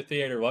does come to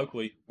theater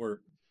locally, where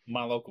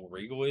my local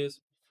Regal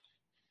is,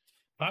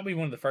 might be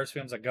one of the first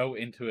films I go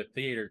into a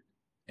theater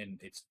and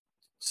it's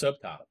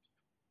subtitled.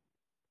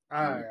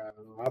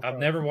 I've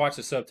never watched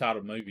a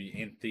subtitled movie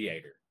in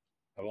theater.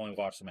 I've only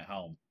watched them at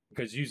home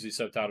because usually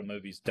subtitled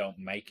movies don't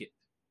make it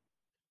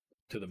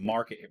to the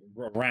market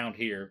around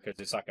here because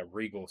it's like a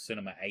Regal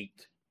Cinema 8.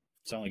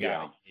 It's only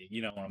got,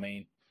 you know what I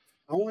mean?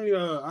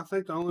 I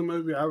think the only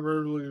movie I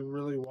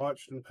really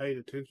watched and paid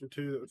attention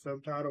to that was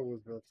subtitled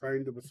was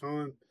Train to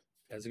Busan.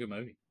 That's a good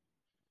movie.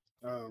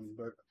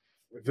 But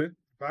if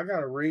if I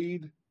gotta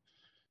read,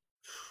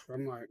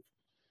 I'm like,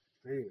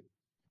 man,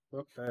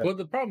 fuck that. Well,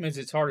 the problem is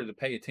it's harder to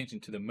pay attention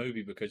to the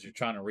movie because you're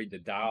trying to read the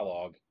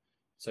dialogue.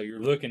 So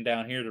you're looking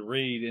down here to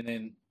read, and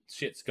then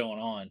shit's going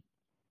on.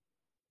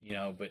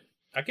 But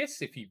I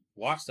guess if you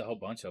watched a whole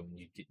bunch of them,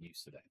 you'd get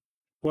used to that.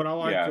 What I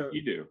like Yeah,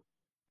 you do.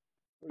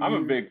 I'm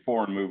a big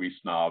foreign movie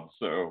snob,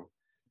 so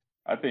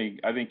I think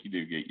you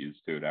do get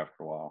used to it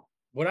after a while.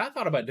 What I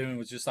thought about doing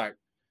was just like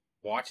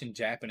watching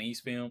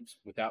Japanese films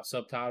without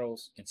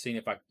subtitles and seeing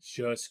if I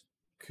just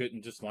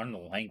couldn't just learn the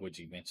language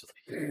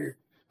eventually.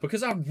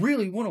 Because I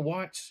really want to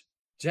watch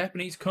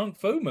Japanese kung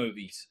fu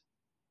movies.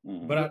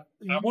 But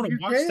I want to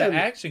watch the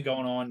action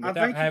going on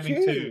without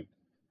having to.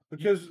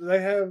 Because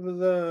they have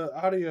the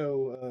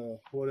audio,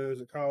 what is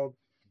it called?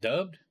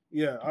 Dubbed?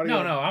 Yeah,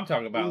 audio. No, I'm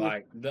talking about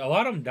like a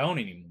lot of them don't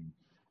anymore.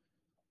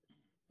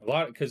 A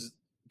lot because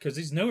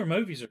these newer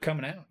movies are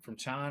coming out from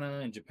China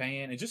and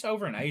Japan and just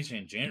over in Asia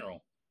in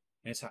general,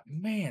 and it's like,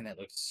 man, that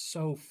looks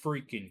so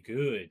freaking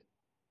good.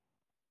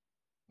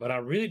 But I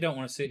really don't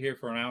want to sit here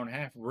for an hour and a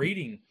half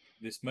reading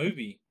this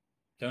movie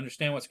to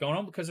understand what's going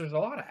on because there's a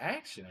lot of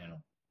action in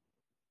them,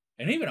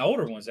 and even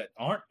older ones that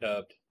aren't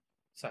dubbed.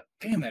 It's like,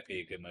 damn, that'd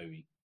be a good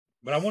movie.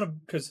 But I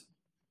want to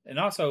and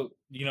also,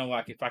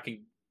 like if I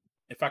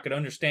could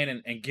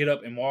understand and get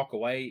up and walk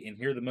away and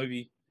hear the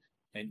movie.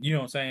 And you know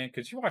what I'm saying?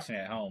 Because you're watching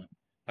it at home.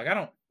 Like, I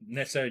don't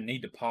necessarily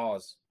need to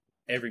pause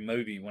every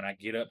movie when I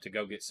get up to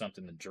go get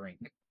something to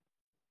drink.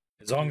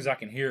 As long as I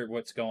can hear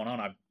what's going on,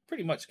 I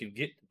pretty much can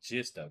get the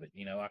gist of it.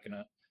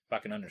 If I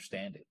can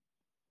understand it.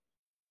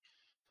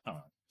 I don't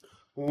know.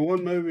 Well,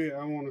 one movie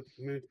I want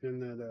to mention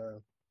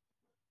that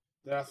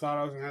I thought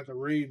I was gonna have to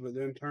read, but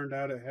then turned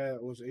out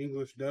it was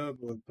English dub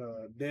with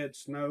Dead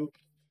Snow.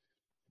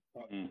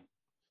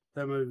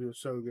 That movie was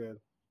so good.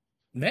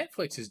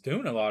 Netflix is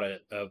doing a lot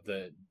of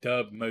the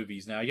dub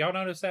movies now. Y'all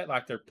notice that?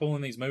 Like, they're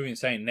pulling these movies and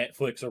saying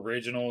Netflix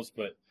originals,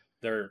 but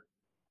they're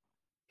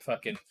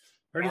fucking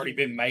already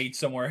been made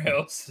somewhere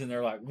else, and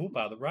they're like, we'll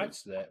buy the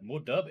rights to that and we'll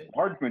dub it.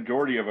 Large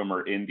majority of them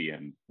are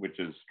Indian, which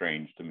is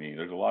strange to me.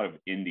 There's a lot of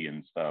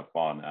Indian stuff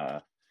on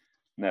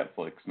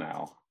Netflix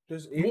now.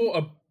 Well,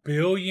 1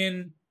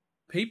 billion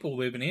people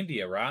live in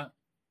India, right?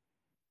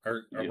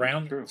 Or Yeah,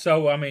 around. true.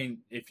 So, I mean,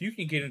 if you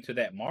can get into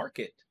that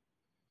market,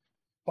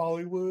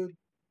 Bollywood.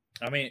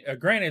 I mean,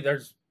 granted,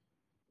 there's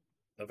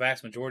the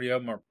vast majority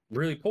of them are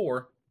really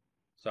poor,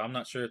 so I'm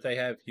not sure if they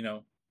have,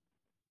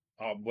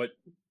 what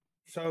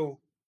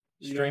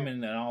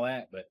streaming and all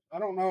that. But I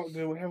don't know.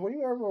 Have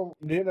we ever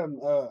did an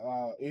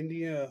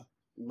India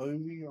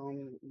movie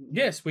on?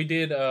 Yes, we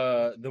did.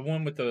 The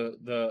one with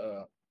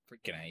the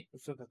freaking A.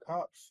 So the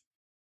cops.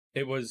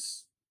 It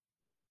was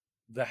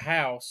the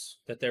house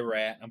that they were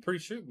at. I'm pretty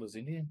sure it was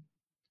Indian,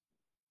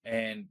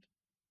 and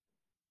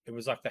it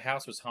was like the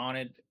house was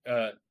haunted.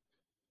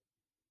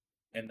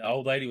 And the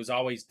old lady was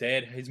always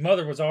dead. His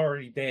mother was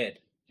already dead,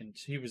 and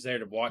he was there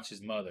to watch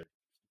his mother.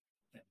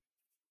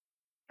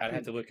 I'd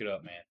have to look it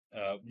up,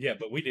 man. Yeah,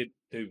 but we did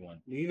do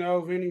one. Do you know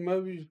of any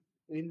movies,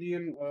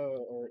 Indian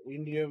or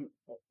Indian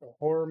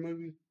horror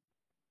movies?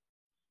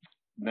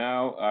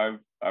 No,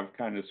 I've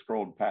kind of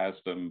scrolled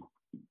past them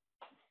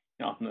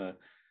on the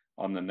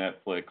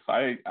Netflix.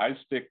 I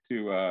stick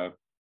to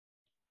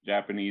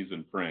Japanese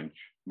and French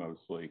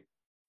mostly.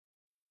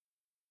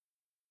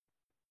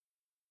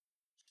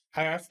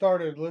 I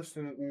started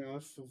listening,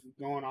 this is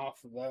going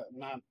off of that,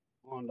 not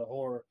on the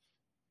horror,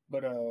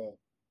 but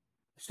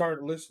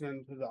started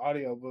listening to the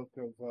audiobook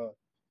of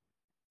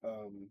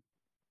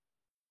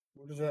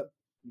what is that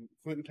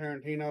Quentin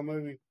Tarantino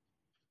movie?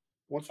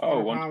 Once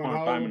Upon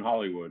a Time in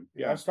Hollywood.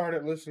 Yeah, I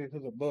started listening to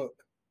the book.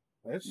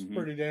 It's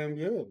pretty damn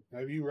good.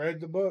 Have you read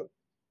the book?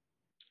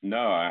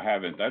 No, I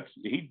haven't.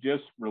 He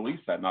just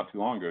released that not too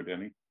long ago,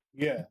 didn't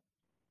he? Yeah.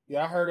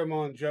 I heard him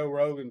on Joe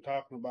Rogan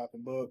talking about the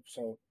book,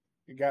 so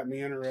it got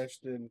me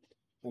interested,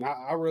 and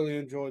I really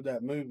enjoyed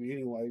that movie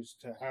anyways,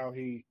 to how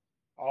he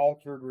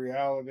altered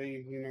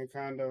reality,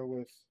 kind of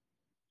with...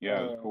 Yeah,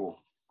 it was cool.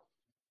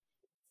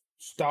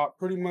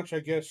 Pretty much, I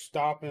guess,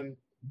 stopping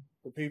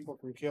the people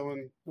from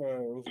killing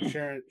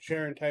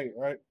Sharon Tate,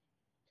 right?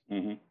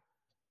 Mm-hmm.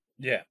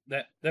 Yeah,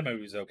 that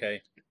movie was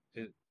okay.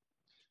 It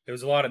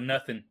was a lot of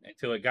nothing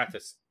until it got to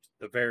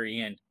the very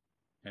end,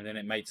 and then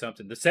it made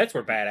something. The sets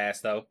were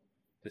badass, though.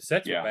 The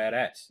sets were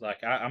badass.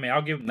 Like, I mean,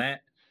 I'll give them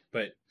that,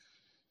 but...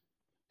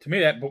 To me,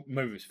 that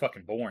movie was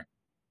fucking boring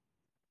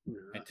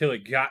until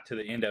it got to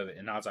the end of it,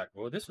 and I was like,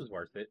 "Well, this was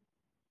worth it."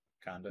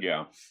 Kind of.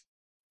 Yeah.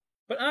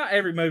 But not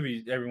every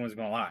movie everyone's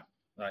gonna like.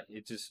 Like,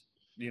 it just,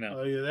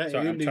 Oh yeah, that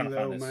ending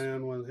though,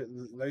 man, when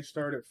they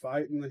started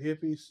fighting the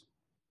hippies.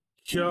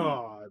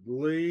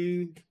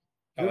 Godly,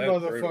 them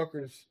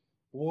motherfuckers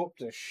whooped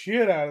the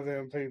shit out of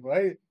them people.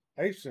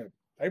 They said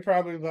they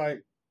probably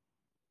like,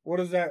 what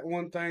is that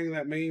one thing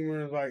that meme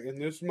was like? In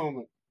this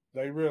moment,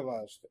 they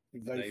realized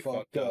they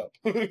fucked up.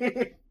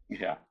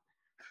 Yeah.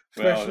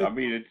 Well, I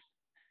mean,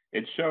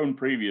 it's shown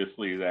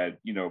previously that,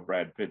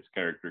 Brad Pitt's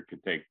character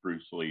could take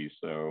Bruce Lee,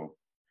 so...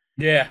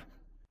 Yeah.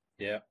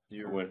 If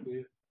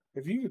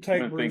you could take Bruce Lee... I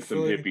don't think some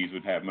hippies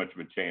would have much of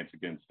a chance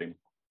against him.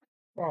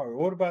 Oh,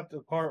 what about the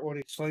part when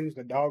he slings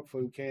the dog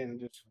food can and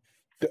just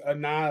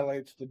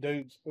annihilates the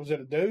dudes? Was it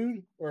a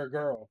dude or a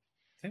girl?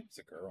 I think it's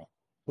a girl.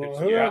 Well, It's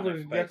shot in whoever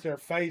the got face. their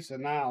face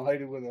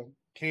annihilated with a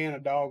can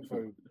of dog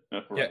food.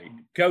 Yeah, Right.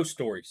 Ghost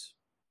Stories.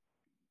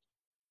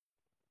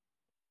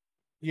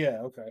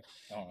 Yeah, okay.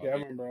 I don't know Yeah, I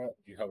if remember that.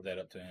 you hold that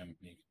up to him.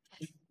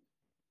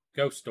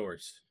 Ghost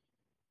Stories.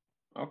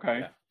 Okay.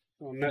 Yeah.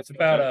 On It's Netflix.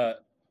 about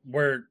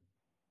where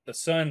the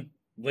son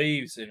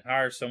leaves and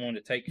hires someone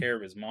to take care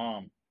of his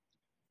mom,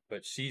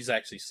 but she's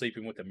actually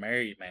sleeping with a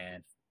married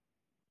man.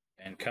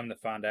 And come to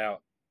find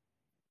out,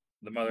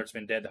 the mother's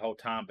been dead the whole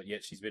time, but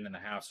yet she's been in the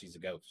house. She's a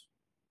ghost.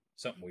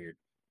 Something weird.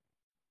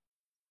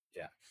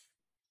 Yeah.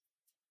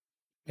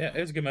 Yeah,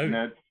 it was a good And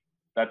movie.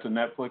 that's a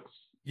Netflix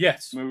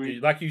Yes, movie?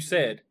 like you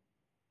said,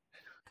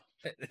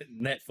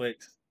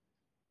 Netflix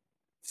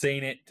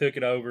seen it, took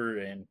it over,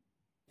 and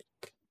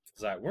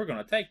it's like, we're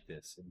gonna take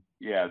this. And,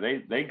 Yeah,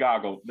 they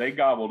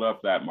gobbled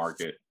up that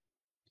market.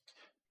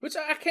 which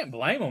I can't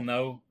blame them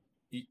though,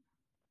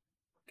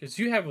 because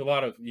you have a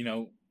lot of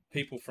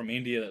people from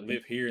India that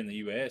live here in the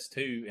U.S.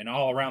 too, and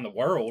all around the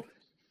world.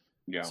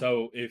 Yeah.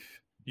 So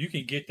if you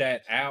can get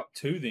that out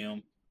to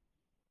them,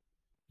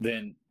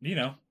 then you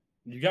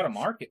got a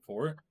market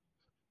for it.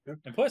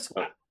 And plus,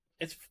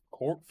 it's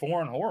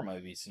foreign horror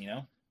movies.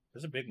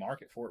 There's a big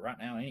market for it right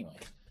now, anyway.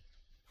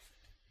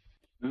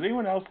 Does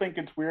anyone else think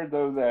it's weird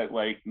though that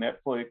like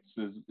Netflix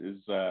is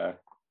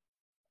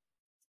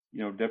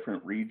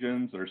different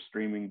regions are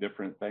streaming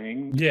different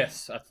things?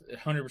 Yes,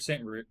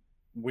 100%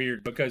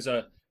 weird because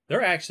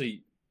they're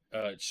actually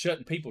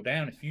shutting people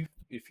down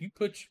if you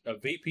put a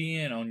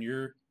VPN on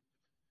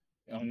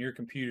your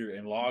computer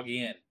and log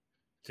in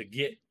to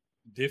get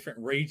different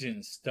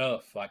regions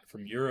stuff like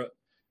from Europe,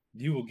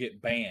 you will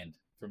get banned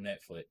from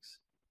Netflix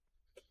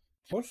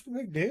What's the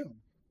big deal?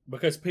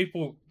 because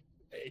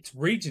it's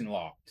region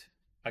locked.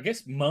 I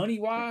guess money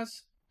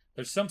wise,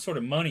 there's some sort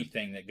of money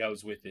thing that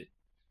goes with it.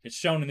 It's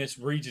shown in this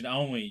region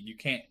only. You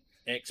can't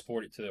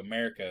export it to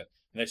America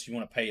unless you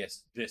want to pay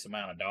us this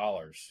amount of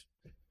dollars.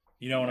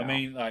 You know what I Yeah.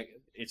 mean? Like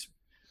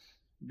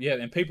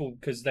and people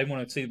because they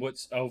want to see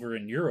what's over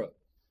in Europe.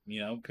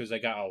 Because they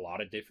got a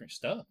lot of different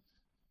stuff,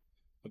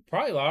 but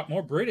probably a lot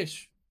more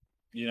British.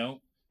 Because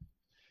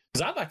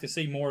I'd like to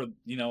see more.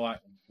 Like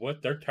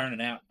what they're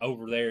turning out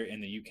over there in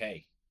the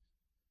UK.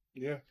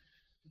 Yeah.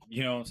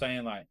 You know what I'm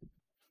saying? Like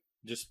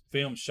just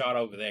film shot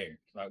over there.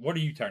 Like what are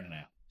you turning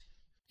out?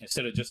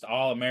 Instead of just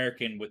all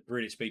American with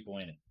British people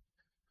in it.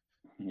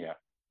 Yeah.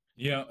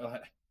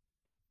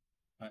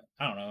 I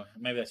don't know.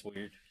 Maybe that's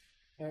weird.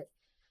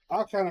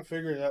 I kind of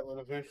figured that would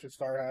eventually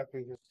start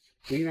happening.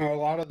 'Cause, a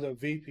lot of the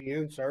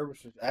VPN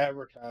services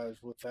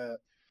advertise with that,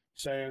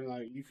 saying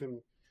like you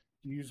can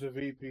use a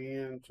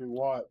VPN to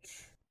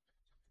watch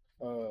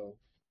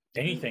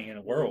Anything in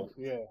the world.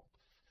 Yeah.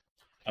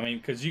 I mean,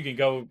 because you can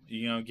go,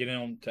 get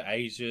on to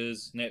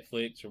Asia's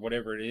Netflix or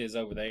whatever it is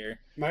over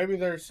there. Maybe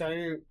they're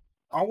saying.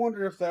 I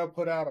wonder if they'll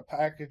put out a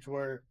package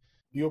where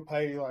you'll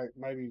pay like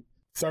maybe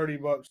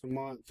 $30 a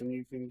month and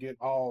you can get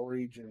all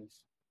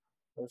regions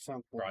or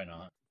something. Probably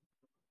not.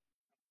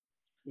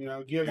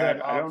 Give Yeah,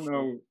 that I don't option.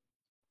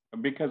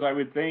 know, because I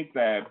would think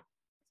that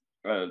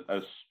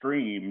a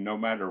stream, no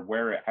matter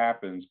where it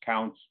happens,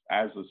 counts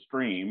as a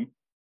stream,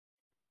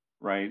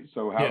 right?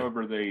 So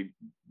however they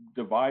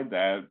divide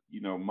that,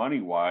 money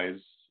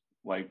wise,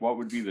 like what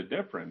would be the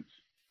difference?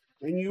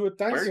 And you would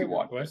think Where you that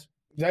watch it?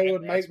 they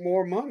would make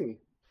more money.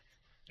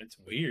 It's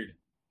weird.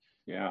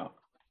 Yeah.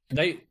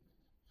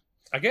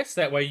 I guess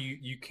that way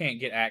you can't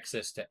get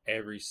access to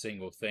every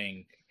single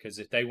thing because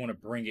if they want to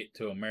bring it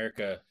to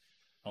America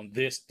on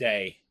this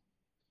day,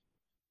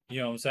 you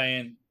know what I'm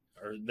saying?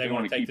 Or they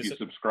want to take keep this you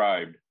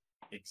subscribed.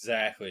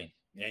 Exactly.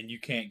 And you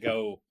can't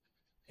go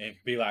and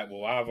be like,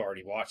 well, I've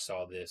already watched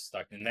all this.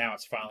 Like, and now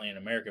it's finally in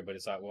America, but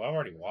it's like, well, I've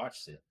already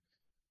watched it.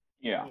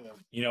 Yeah.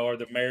 Or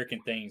the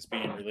American things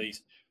being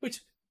released,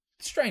 which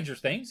Stranger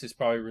Things is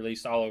probably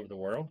released all over the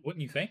world,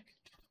 wouldn't you think?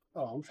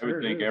 Oh, I'm I sure.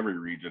 would think every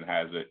region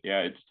has it. Yeah,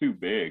 it's too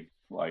big.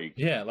 Like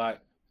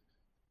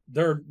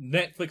their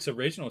Netflix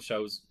original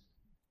shows.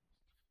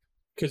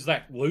 Because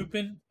like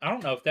Lupin, I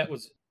don't know if that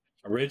was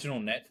original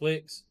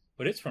Netflix,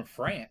 but it's from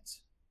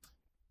France,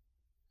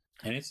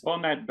 and it's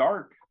and that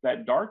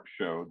dark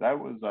show that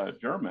was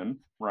German,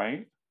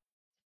 right?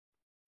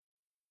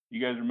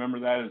 You guys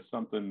remember that as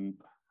something?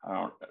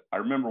 I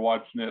remember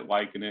watching it,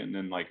 liking it, and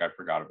then I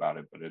forgot about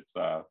it. But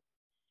it's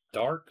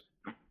Dark.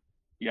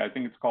 Yeah, I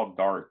think it's called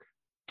Dark.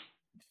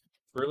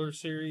 Thriller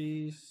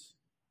series.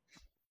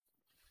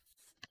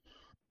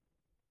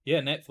 Yeah,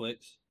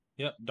 Netflix.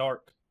 Yep,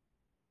 Dark.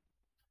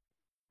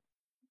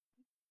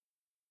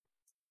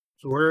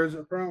 So where is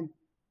it from?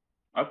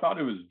 I thought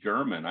it was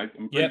German. I'm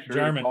pretty sure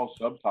German. it's all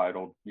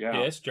subtitled. Yeah.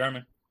 Yeah, it's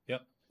German.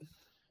 Yep.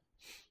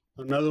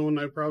 Another one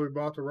they probably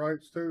bought the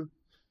rights to.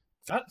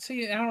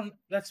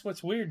 That's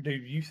what's weird,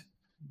 dude.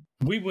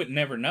 We would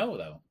never know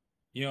though.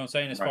 You know what I'm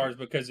saying? As far as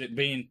because it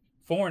being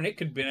foreign, it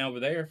could have been over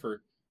there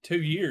for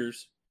 2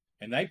 years,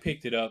 and they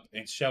picked it up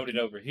and showed it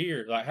over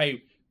here. Like,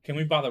 hey, can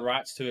we buy the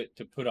rights to it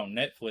to put on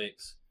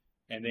Netflix?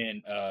 And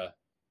then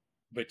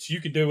but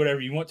you could do whatever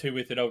you want to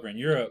with it over in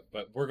Europe,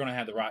 but we're going to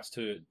have the rights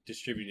to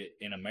distribute it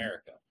in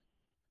America.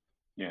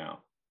 Yeah.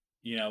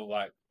 You know,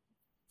 like,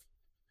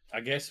 I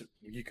guess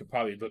you could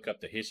probably look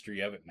up the history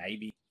of it,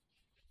 maybe.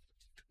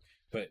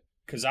 But,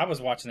 because I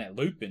was watching that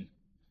Lupin,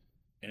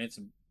 and it's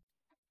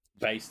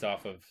based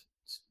off of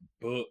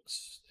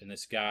books, and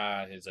this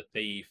guy is a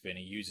thief, and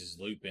he uses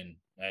Lupin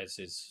as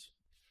his,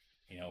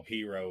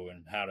 hero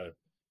and how to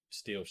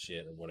steal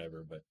shit or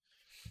whatever. But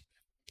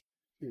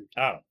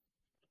I don't.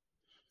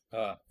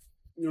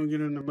 You want to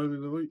get into the movie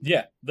of the week?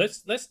 Yeah,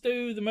 let's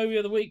do the movie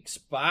of the week,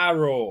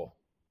 Spiral.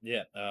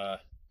 Yeah, a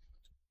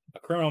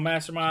criminal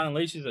mastermind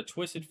unleashes a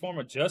twisted form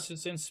of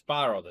justice in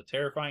Spiral, the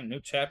terrifying new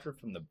chapter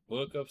from the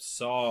Book of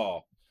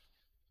Saw.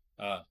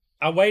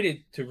 I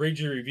waited to read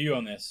your review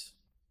on this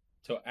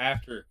till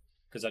after,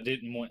 because I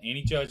didn't want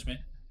any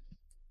judgment.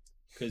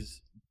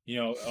 Because,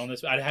 on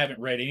this, I haven't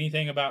read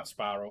anything about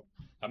Spiral.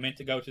 I meant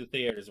to go to the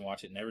theaters and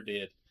watch it, never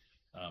did.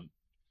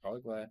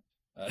 Probably glad.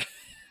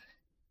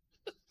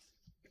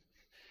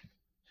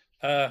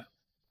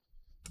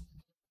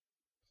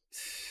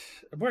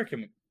 Where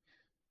can we?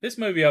 This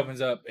movie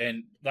opens up,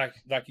 and like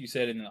you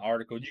said in the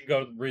article, you can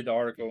go read the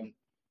article on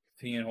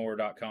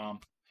tnhorror.com.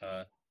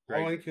 I'll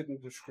link it in the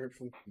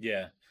description.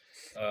 Yeah.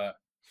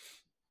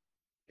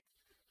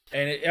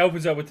 And it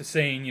opens up with the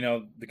scene,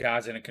 the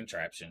guy's in a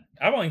contraption.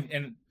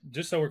 And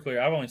just so we're clear,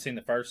 I've only seen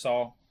the first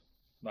Saw,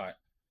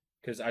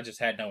 because I just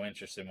had no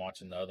interest in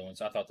watching the other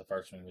ones. I thought the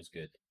first one was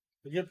good.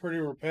 They get pretty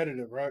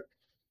repetitive, right?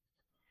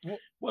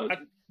 Well,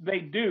 they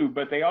do,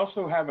 but they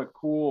also have a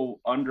cool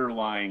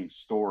underlying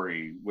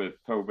story with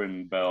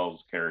Tobin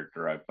Bell's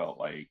character. I felt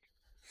like,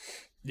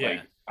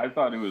 I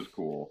thought it was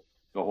cool,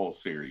 the whole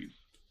series.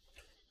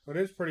 But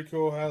it's pretty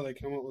cool how they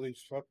come up with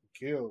these fucking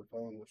kills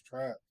on this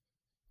trap.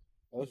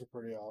 Those are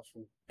pretty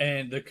awesome.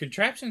 And the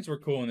contraptions were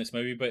cool in this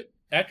movie, but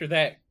after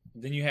that,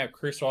 then you have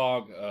Chris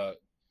Rock,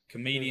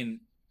 comedian.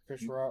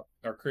 Chris Rock.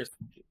 Or Chris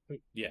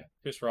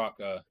Rock,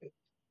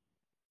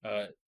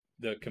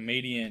 the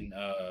comedian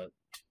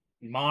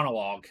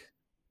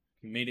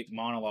comedic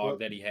monologue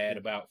that he had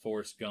about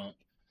Forrest Gump.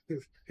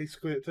 He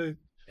squint too.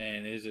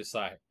 And it's just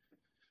like,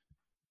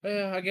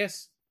 well, I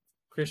guess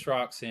Chris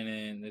Rock's in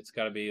it, and it's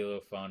got to be a little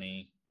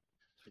funny,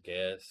 I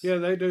guess. Yeah,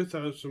 they do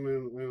throw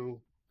some,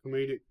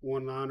 comedic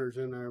one-liners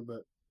in there,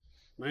 but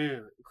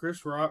man,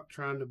 Chris Rock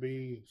trying to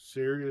be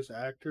serious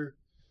actor.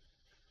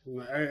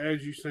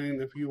 As you've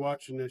seen, if you're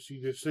watching this,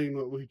 you just seen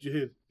what we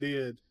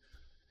did.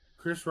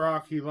 Chris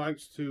Rock, he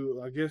likes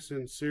to, I guess,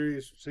 in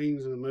serious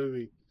scenes in the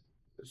movie,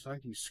 it's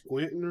like he's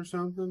squinting or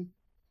something.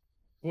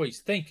 Well,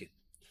 he's thinking.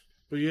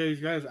 But yeah, he's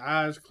got his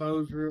eyes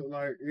closed,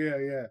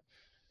 yeah.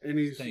 And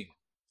he's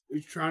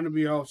trying to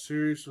be all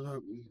serious.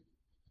 And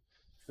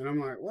I'm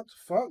like, what the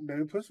fuck,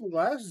 dude? Put some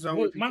glasses on.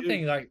 Well, my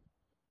thing,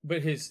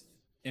 but his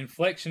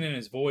inflection in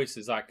his voice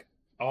is like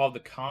all the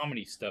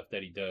comedy stuff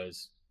that he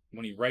does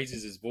when he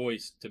raises his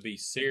voice to be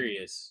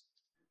serious.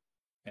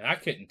 And I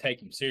couldn't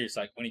take him serious.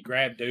 Like when he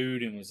grabbed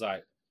dude and was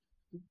like,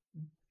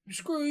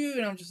 screw you.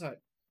 And I'm just like,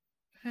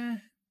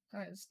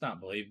 it's not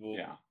believable.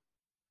 Yeah.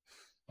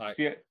 Like,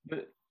 yeah,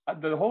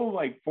 the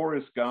whole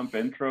Forrest Gump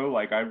intro,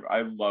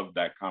 I loved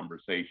that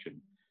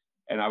conversation.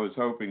 And I was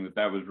hoping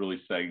that was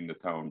really setting the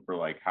tone for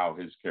how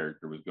his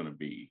character was going to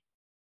be.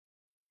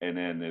 And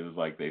then it was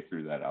like they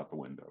threw that out the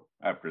window.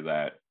 After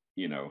that,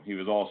 he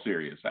was all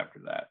serious after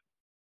that.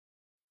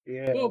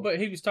 Yeah. Well, but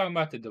he was talking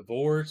about the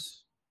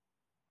divorce.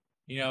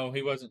 He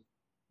wasn't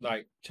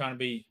trying to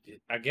be.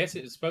 I guess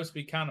it was supposed to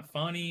be kind of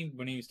funny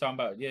when he was talking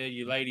about,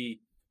 your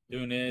lady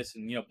doing this,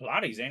 and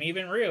Pilates ain't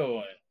even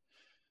real.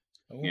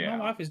 And my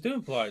wife is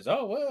doing Pilates.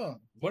 Oh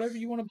well, whatever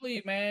you want to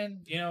believe,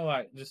 man. And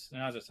I was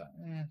just like,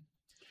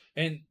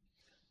 And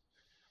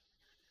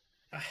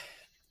I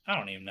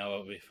don't even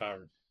know if I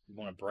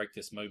want to break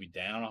this movie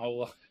down a whole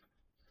lot.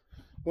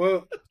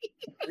 Well,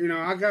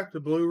 I got the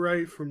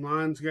Blu-ray from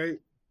Lionsgate.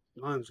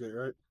 Lionsgate,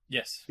 right?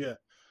 Yes. Yeah.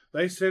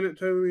 They sent it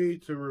to me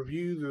to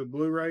review the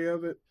Blu-ray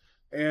of it.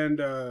 And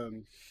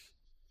the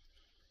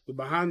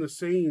behind the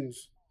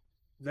scenes,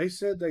 they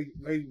said they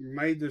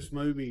made this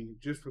movie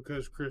just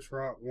because Chris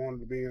Rock wanted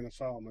to be in a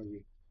Saw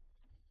movie.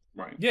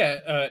 Right.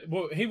 Yeah.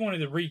 Well, he wanted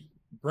to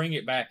bring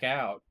it back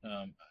out.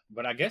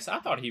 But I guess I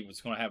thought he was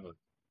going to have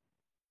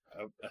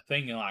a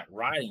thing in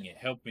writing it,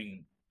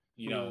 helping,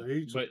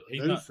 but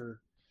he's not.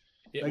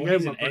 Yeah,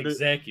 he's an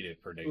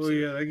executive producer. Well,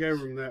 yeah, they gave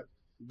him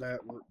that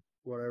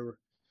whatever.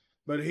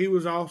 But he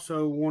was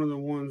also one of the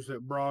ones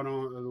that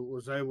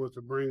was able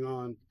to bring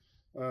on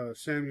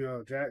Samuel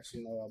L.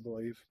 Jackson, I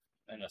believe.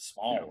 In a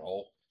small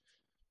role.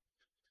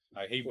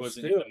 He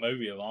wasn't in the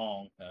movie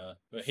long.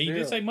 But he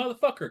did say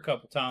motherfucker a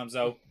couple times,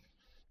 though.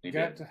 And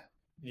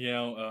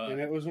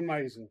it was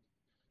amazing.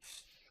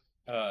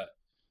 But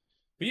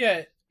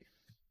yeah,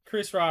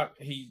 Chris Rock,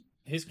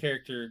 his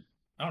character,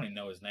 I don't even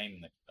know his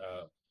name.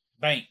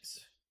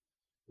 Banks,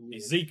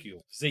 Zeke.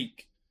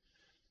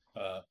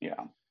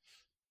 Yeah.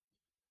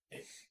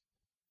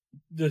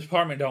 the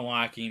department don't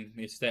like him.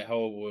 It's that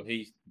whole, well,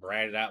 he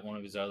ratted out one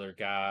of his other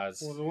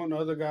guys. Was one of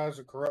the other guys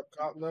a corrupt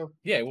cop though?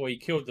 Yeah, well, he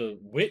killed the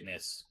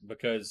witness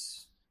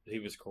because he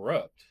was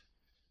corrupt.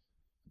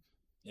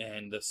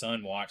 And the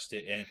son watched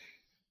it. And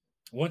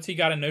once he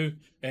got a new,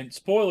 and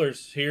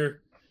spoilers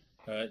here,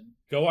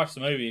 go watch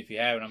the movie if you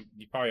haven't.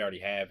 You probably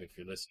already have if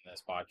you're listening to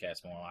this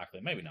podcast, more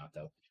likely. Maybe not,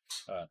 though.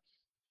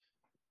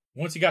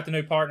 Once he got the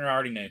new partner, I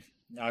already knew.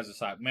 I was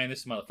just like, man,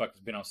 this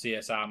motherfucker's been on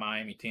CSI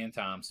Miami 10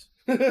 times.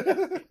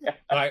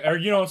 Like, or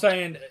you know what I'm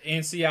saying?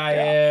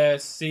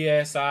 NCIS,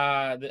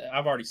 CSI.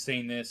 I've already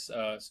seen this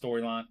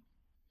storyline.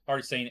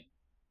 Already seen it.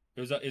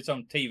 It's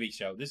on TV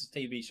show. This is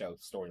TV show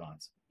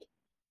storylines.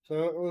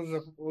 So it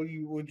was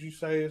would you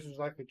say this is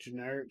like a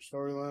generic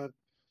storyline?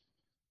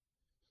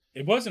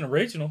 It wasn't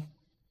original.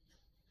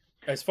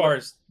 As far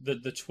as the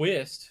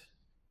twist.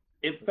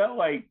 It felt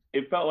like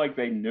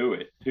they knew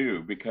it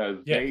too,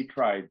 because they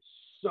tried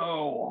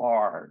so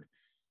hard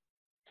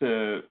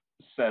to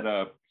set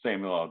up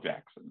Samuel L.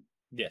 Jackson.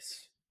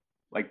 Yes.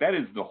 Like that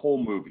is the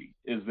whole movie,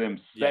 is them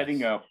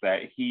setting up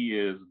that he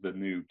is the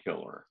new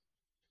killer.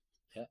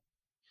 Yeah.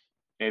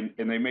 And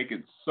they make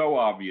it so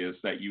obvious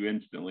that you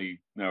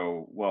instantly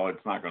know, well,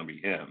 it's not going to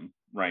be him,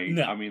 right?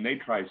 No. I mean, they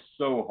try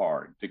so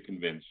hard to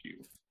convince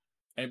you.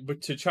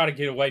 But to try to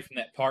get away from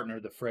that partner,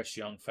 the fresh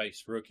young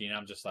faced rookie, and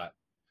I'm just like,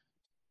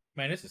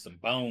 man, this is some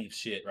Bones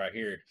shit right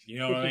here. You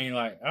know what I mean?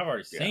 Like, I've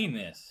already seen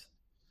this.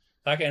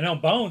 Like, and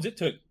on Bones, it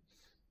took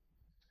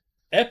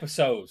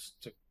episodes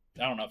to,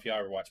 I don't know if y'all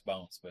ever watched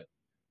Bones, but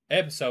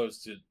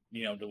episodes to,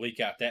 to leak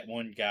out that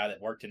one guy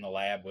that worked in the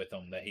lab with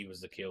him that he was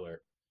the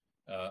killer.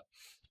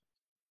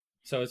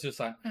 So it's just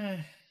like,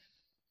 I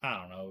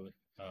don't know.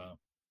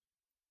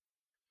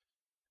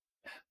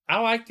 I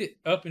liked it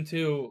up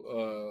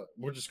until,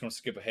 we're just going to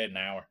skip ahead an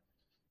hour,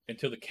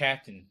 until the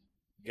captain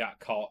got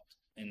caught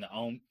in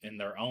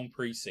their own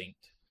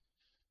precinct.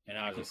 And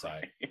I was just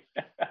like,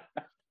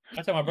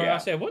 I told my brother, I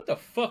said, what the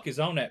fuck is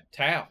on that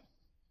towel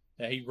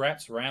that he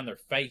wraps around their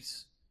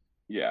face?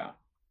 Yeah.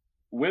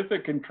 With a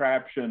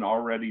contraption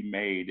already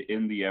made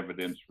in the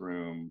evidence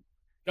room.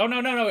 Oh,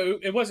 no.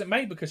 It wasn't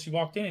made because she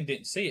walked in and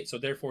didn't see it. So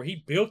therefore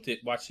he built it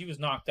while she was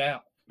knocked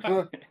out.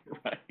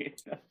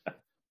 Right.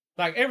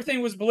 Like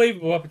everything was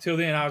believable up until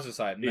then. I was just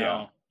like,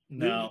 no.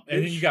 And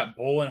then you got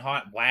boiling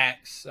hot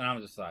wax. And I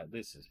was just like,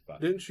 this is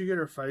fucking. Didn't she get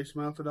her face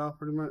melted off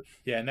pretty much?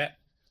 Yeah, and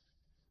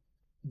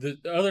the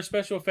other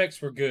special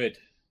effects were good.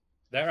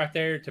 That right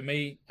there, to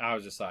me, I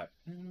was just like,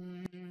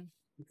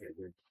 Okay,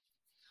 good.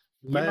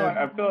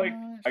 I feel like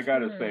I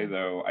gotta say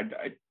though,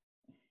 I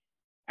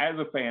as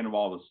a fan of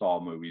all the Saw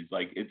movies,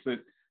 like it's a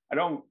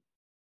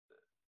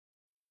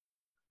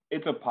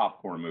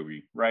popcorn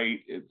movie, right?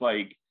 It's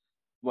like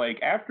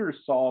after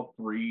Saw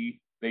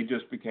 3, they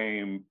just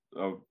became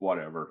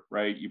whatever,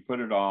 right? You put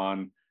it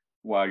on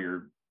while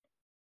you're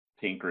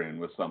tinkering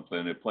with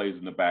something, it plays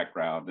in the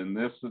background, and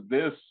this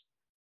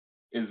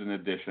is an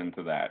addition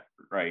to that,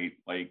 right?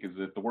 Like, is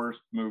it the worst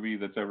movie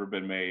that's ever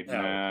been made?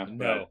 No.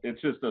 But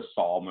it's just a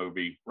Saw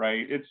movie,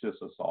 right? It's just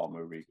a Saw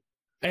movie.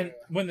 And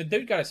when the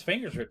dude got his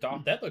fingers ripped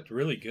off, that looked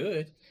really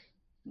good.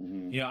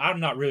 Mm-hmm. I'm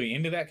not really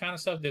into that kind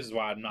of stuff. This is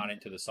why I'm not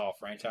into the Saw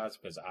franchise,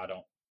 because I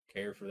don't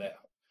care for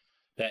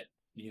that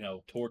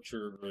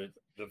torture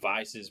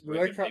devices.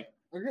 I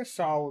guess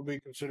Saw would be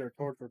considered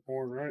torture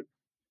porn, right?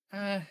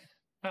 I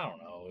don't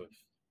know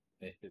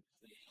if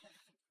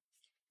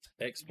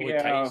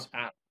exploitation.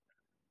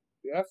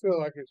 Yeah, I feel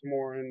like it's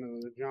more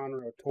into the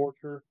genre of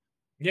torture.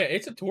 Yeah,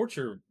 it's a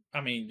torture. I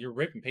mean, you're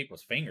ripping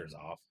people's fingers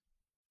off.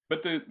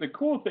 But the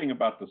cool thing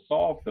about the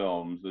Saw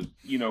films is,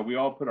 we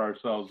all put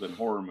ourselves in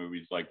horror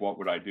movies, like what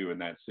would I do in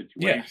that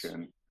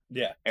situation?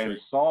 Yes. Yeah. And true.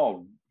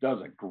 Saw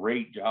does a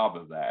great job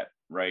of that,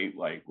 right?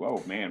 Like,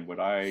 whoa, man, would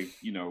I,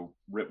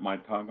 rip my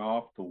tongue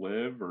off to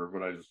live, or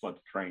would I just let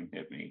the train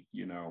hit me,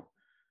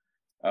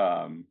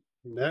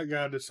 That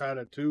guy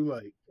decided too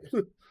late.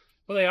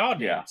 Well, they all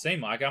did. It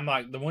seemed like. I'm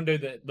like, the one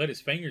dude that let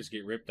his fingers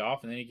get ripped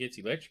off and then he gets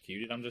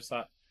electrocuted. I'm just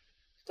like,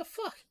 what the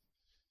fuck?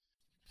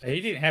 He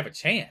didn't have a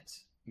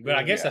chance. But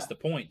I guess that's the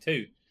point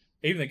too.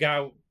 Even the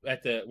guy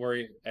at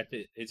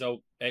his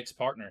old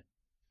ex-partner,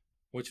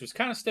 which was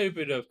kind of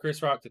stupid of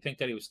Chris Rock to think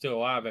that he was still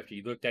alive after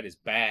he looked at his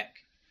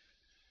back.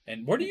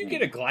 And where do you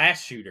get a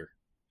glass shooter?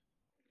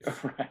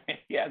 Right.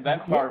 Yeah,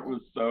 that part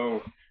was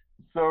so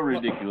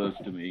ridiculous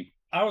to me.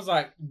 I was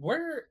like,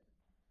 where?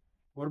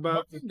 What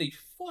about in the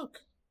fuck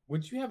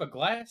would you have a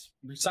glass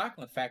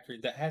recycling factory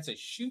that has a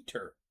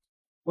shooter?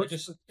 What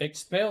just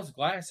expels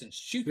glass and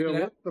shoots it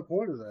out? What's the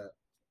point of that?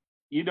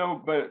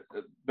 But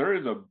there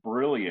is a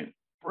brilliant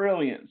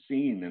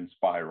scene in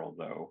Spiral,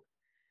 though.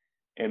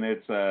 And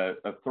it's a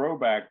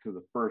throwback to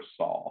the first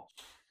Saw,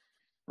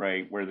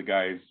 right? Where the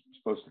guy's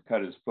supposed to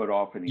cut his foot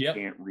off and he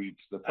can't reach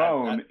the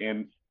phone.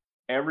 And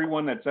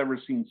everyone that's ever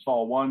seen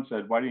Saw 1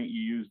 said, why didn't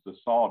you use the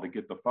saw to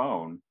get the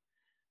phone?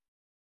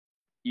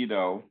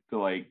 To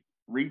like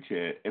reach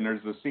it. And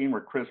there's the scene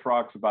where Chris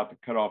Rock's about to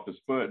cut off his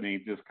foot and he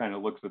just kind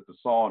of looks at the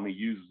saw and he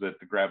uses it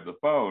to grab the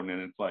phone.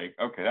 And it's like,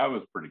 okay, that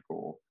was pretty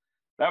cool.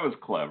 that was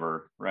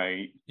clever,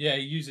 right? Yeah,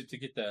 he used it to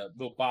get the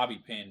little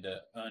bobby pin to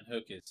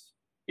unhook his.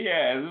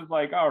 Yeah, it was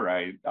like, all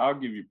right, I'll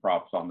give you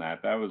props on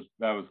that. That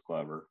was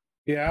clever.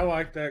 Yeah, I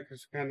like that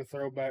because kind of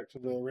throwback to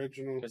the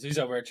original. Because he's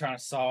over there trying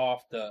to saw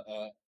off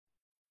the.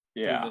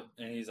 Yeah,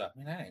 And he's like,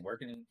 man, that ain't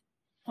working. And,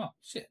 oh,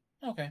 shit.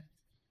 Okay.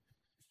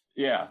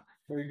 yeah,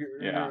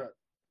 yeah.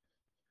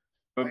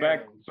 But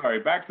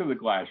back to the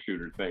glass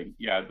shooter thing.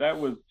 Yeah, that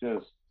was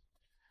just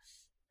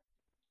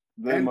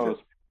the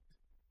most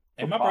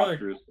and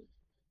preposterous.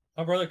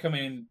 My brother come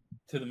in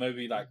to the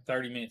movie like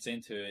 30 minutes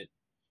into it,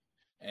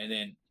 and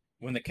then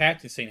when the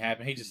captain scene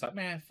happened, he just like,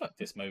 man, fuck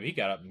this movie. He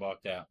got up and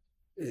walked out.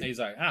 And he's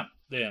like,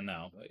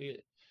 no.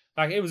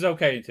 Like, it was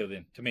okay until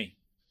then, to me.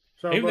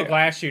 So, Even the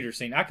glass shooter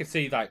scene, I could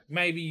see, like,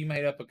 maybe you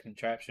made up a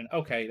contraption.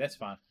 Okay, that's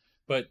fine.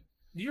 But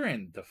you're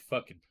in the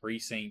fucking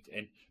precinct,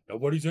 and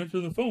nobody's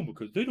answering the phone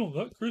because they don't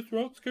like Chris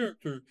Rock's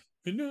character.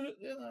 No.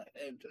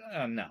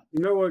 You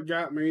know what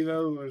got me,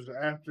 though, was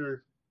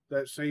after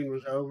that scene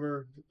was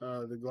over,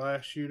 the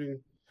glass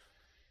shooting,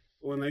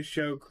 when they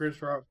showed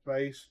Chris Rock's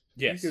face,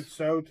 yes. You could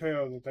so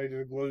tell that they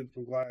just glued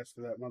some glass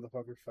to that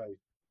motherfucker's face.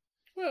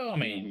 Well, I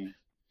mean,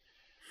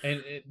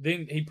 and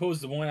then he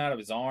pulls the one out of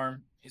his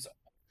arm. He's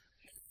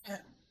like,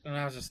 and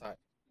I was just like,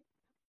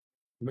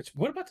 but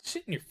what about the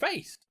shit in your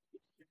face?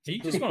 Are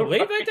you just going to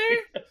leave right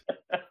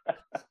there?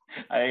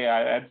 I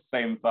had the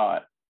same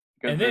thought.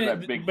 And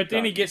then,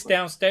 then he gets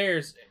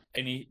downstairs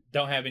and he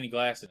don't have any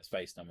glass in his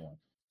face no more.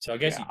 So I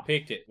guess he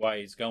picked it while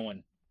he was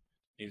going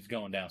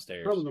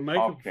downstairs. Probably the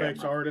makeup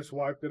effects artist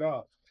wiped it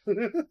off. I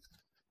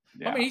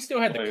mean, he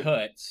still had the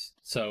cuts,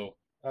 so.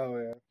 Oh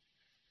yeah.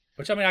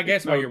 Which, I mean, I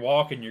guess while you're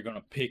walking, you're going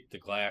to pick the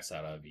glass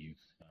out of you.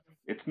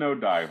 It's no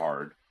Die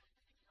Hard.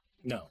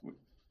 No.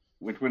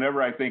 Which,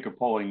 whenever I think of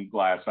pulling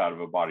glass out of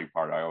a body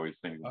part, I always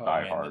think of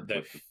Die Hard.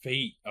 The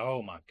feet.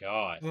 Oh, my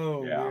God.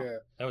 Oh, yeah.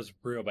 That was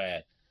real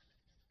bad.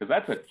 Because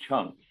that's a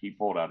chunk he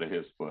pulled out of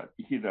his foot.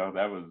 You know,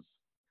 that was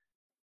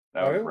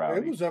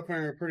rowdy. It was up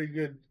there pretty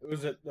good.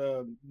 Was it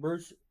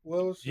Bruce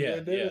Willis? Yeah.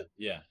 And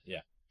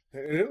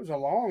it was a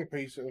long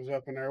piece that was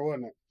up in there,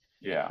 wasn't it?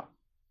 Yeah.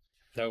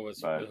 That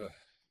was.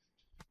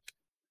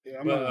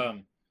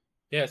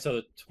 Yeah, so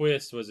the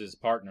twist was his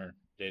partner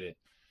did it.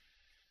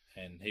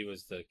 And he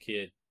was the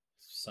kid's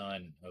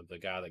son of the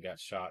guy that got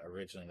shot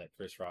originally that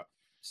Chris Rock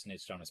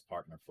snitched on his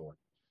partner for.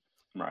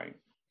 Right.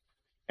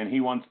 And he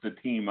wants to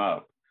team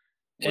up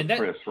with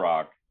Chris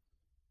Rock.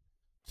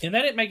 And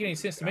that didn't make any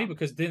sense to me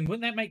because then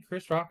wouldn't that make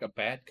Chris Rock a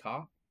bad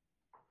cop?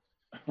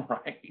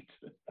 Right.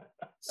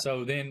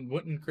 So then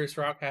wouldn't Chris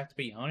Rock have to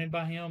be hunted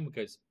by him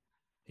because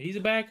he's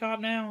a bad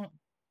cop now?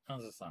 I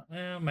was just like,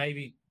 well,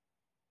 maybe.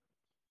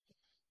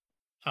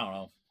 I don't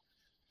know.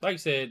 Like I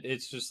said,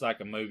 it's just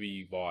like a movie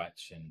you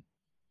watch and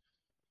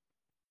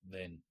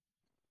then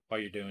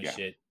while you're doing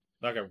shit.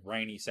 Like a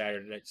rainy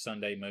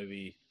Sunday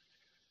movie.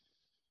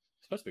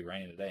 It's supposed to be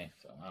raining today,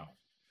 so I don't know.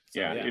 So,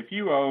 if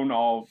you own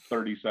all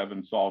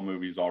 37 Saw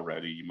movies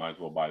already, you might as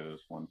well buy this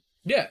one.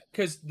 Yeah,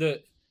 because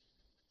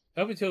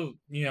up until,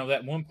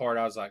 that one part,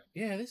 I was like,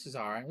 yeah, this is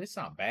all right. It's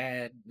not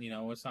bad.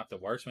 It's not the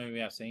worst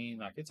movie I've seen.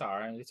 Like, it's all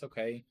right. It's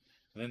okay.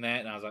 And then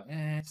and I was like,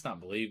 it's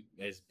not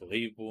as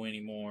believable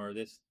anymore.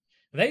 And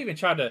they even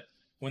tried to,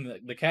 when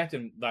the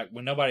captain, like,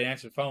 when nobody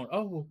answered the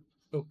phone,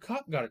 the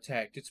cop got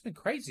attacked. It's been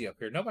crazy up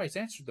here. Nobody's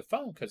answered the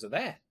phone because of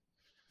that.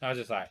 And I was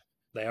just like,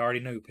 they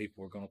already knew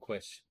people were going to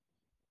question.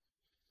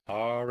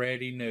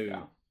 Already knew.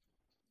 Yeah.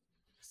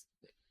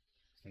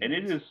 And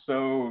it is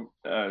so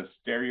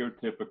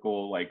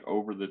stereotypical, like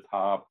over the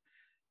top,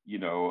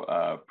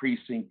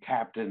 precinct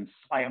captain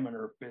slamming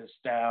her fist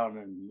down,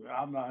 and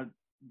I'm not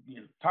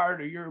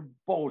tired of your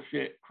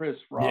bullshit, Chris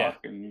Rock.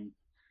 Yeah. And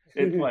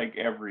it's like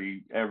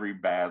every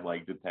bad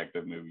like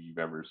detective movie you've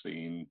ever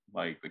seen,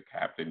 like the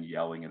captain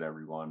yelling at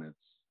everyone. It's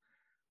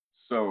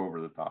so over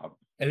the top.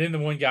 And then the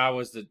one guy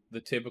was the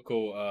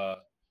typical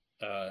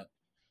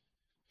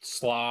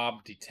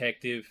slob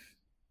detective.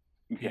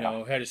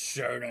 Had his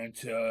shirt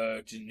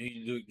untucked and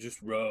he looked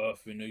just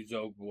rough and he's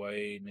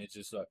overweight and it's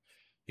just like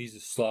he's the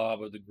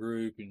slob of the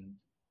group and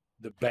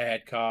the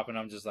bad cop. And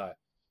I'm just like,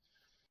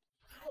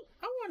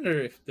 I wonder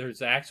if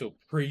there's actual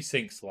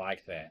precincts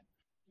like that.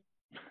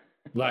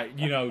 Like,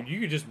 you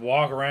could just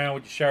walk around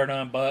with your shirt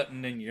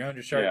unbuttoned and your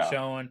undershirt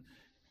showing.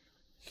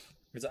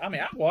 Because, I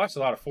mean, I've watched a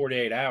lot of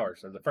 48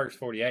 Hours, or the first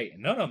 48,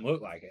 and none of them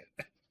look like it.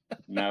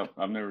 No,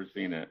 I've never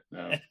seen it.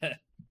 No.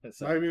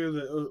 Maybe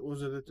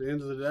was it at the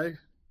end of the day?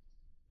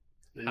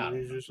 And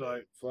he's just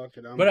like, fuck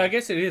it. But I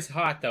guess it is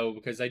hot, though,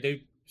 because they do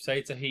say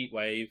it's a heat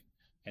wave,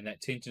 and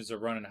that tensions are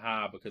running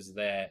high because of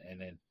that. And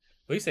then,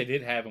 at least they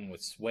did have him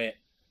with sweat.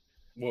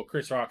 Well,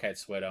 Chris Rock had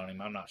sweat on him.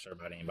 I'm not sure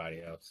about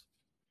anybody else.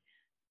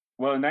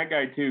 Well, and that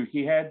guy, too,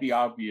 he had the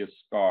obvious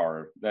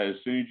scar that as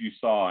soon as you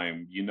saw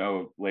him,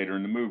 later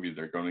in the movie,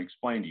 they're going to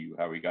explain to you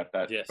how he got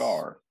that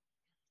scar.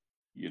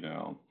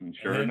 And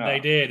sure enough. They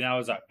did. And I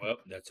was like, well,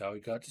 that's how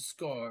he got the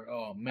scar.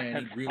 Oh,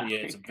 man, he really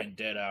had some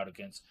vendetta out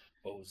against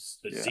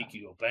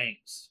Ezekiel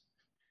Banks.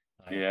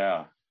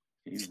 Yeah.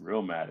 He's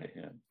real mad at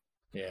him.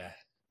 Yeah.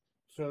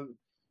 So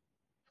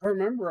I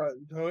remember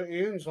so it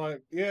ends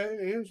like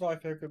it ends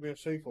like there could be a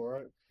sequel,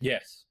 right?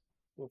 Yes.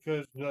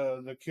 Because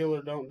the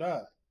killer don't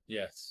die.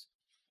 Yes.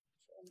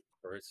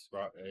 Or it's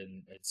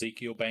and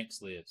Ezekiel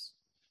Banks lives.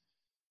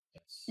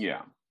 Yes.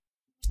 Yeah.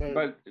 So,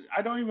 But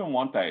I don't even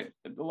want that.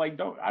 Like,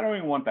 I don't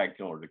even want that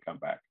killer to come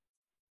back.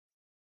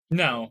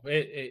 No,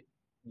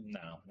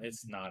 no,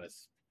 it's not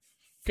as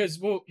because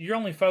you're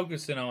only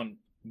focusing on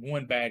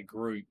one bad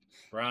group,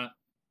 right?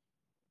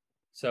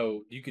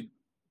 So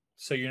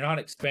you're not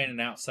expanding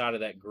outside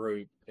of that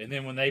group. And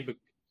then when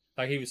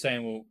like he was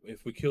saying, well,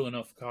 if we kill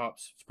enough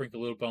cops,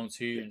 sprinkle little bones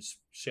here and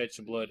shed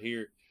some blood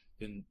here,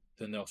 then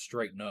they'll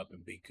straighten up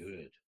and be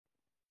good.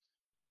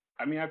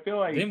 I mean, I feel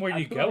like then where do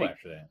you go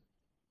after that?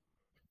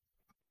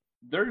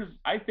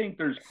 I think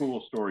there's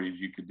cool stories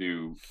you could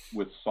do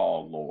with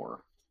Saw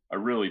lore. I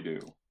really do.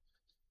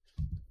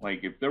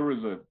 Like if there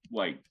was a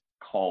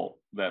cult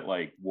that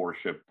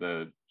worshipped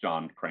the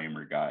John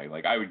Kramer guy,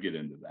 I would get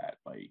into that.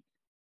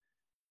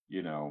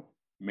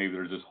 Maybe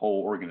there's this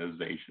whole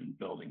organization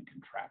building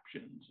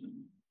contraptions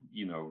and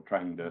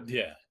trying to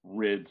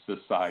rid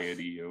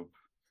society of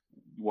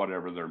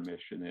whatever their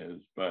mission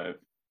is. But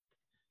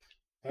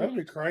that'd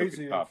be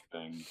crazy. Tough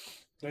thing.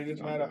 They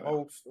just had a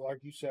whole,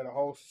 like you said, a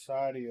whole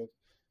society of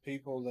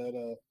people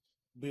that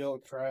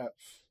build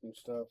traps and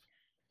stuff.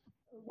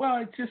 Well,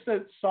 it's just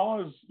that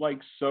Saw is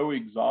so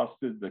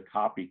exhausted the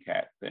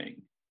copycat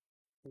thing.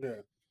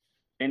 Yeah.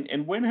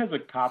 And when has a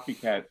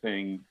copycat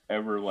thing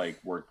ever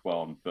worked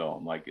well in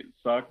film? It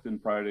sucked in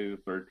Friday the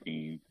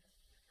 13th.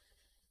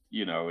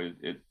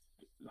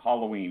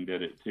 Halloween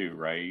did it too,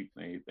 right?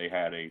 They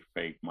had a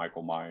fake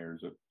Michael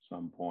Myers at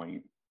some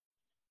point.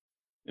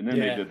 And then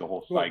they did the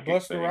whole psychic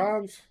Busta thing.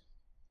 Rhymes?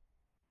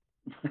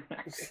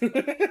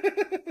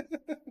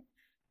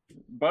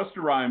 Busta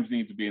Rhymes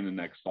needs to be in the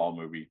next Saw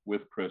movie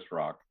with Chris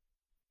Rock.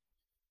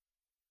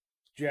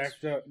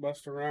 Jacked up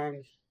Busta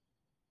Rhymes.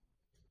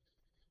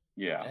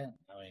 Yeah. I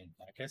mean,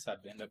 I guess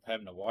I'd end up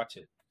having to watch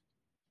it.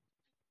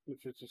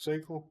 If it's a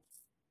sequel.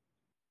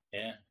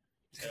 Yeah.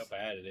 That's how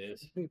bad it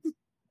is.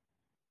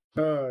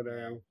 Oh,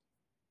 damn.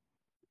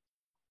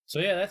 So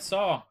yeah, that's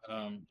Saw.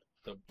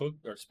 The book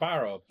or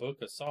Spiral,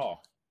 Book of Saw.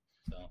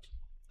 So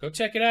go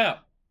check it out.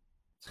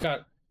 It's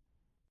got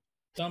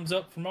thumbs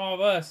up from all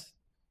of us.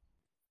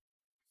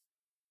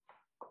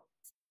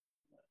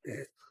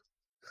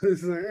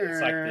 It's like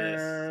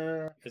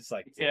this. It's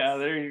like this. Yeah,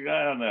 there you go.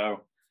 I don't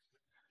know.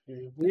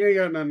 You ain't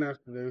got nothing else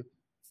to do.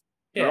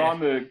 Yeah. They're on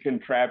the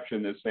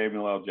contraption that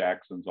Samuel L.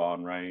 Jackson's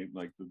on, right?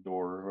 The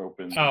door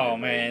opens. Oh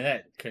man,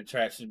 that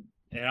contraption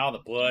and all the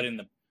blood in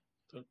the.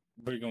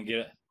 Where you gonna get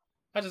it?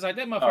 I was just like,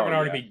 that motherfucker would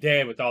already be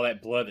dead with all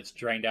that blood that's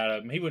drained out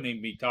of him. He wouldn't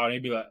even be talking.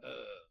 He'd be like,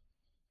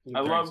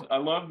 I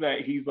love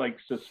that he's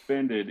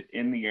suspended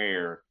in the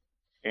air,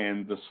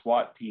 and the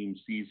SWAT team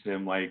sees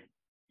him like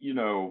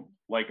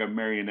a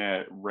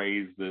marionette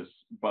raise this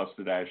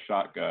busted ass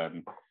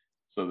shotgun,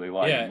 so they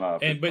light him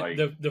up. And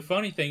the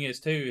funny thing is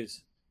too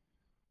is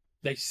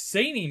they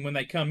seen him when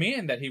they come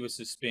in that he was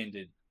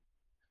suspended.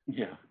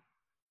 Yeah.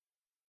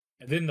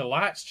 And then the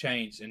lights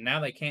changed, and now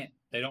they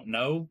don't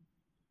know.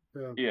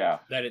 Yeah.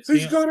 That it's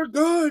He's him. got a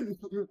gun.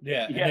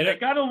 Yeah. Yeah, they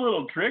got a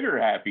little trigger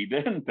happy,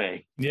 didn't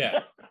they? Yeah.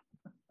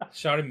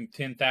 Shot him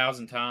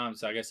 10,000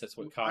 times. I guess that's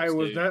what cops do.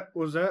 Was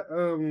that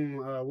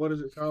what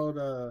is it called?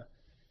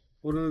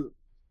 What do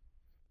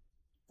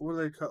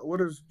they call? What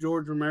does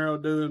George Romero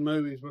do in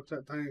movies? What's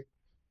that thing?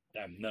 I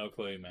have no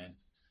clue, man.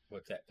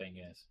 What that thing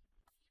is.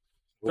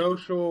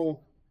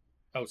 Social.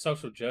 Oh,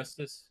 social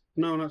justice.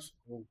 No, not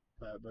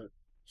that, but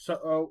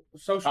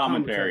social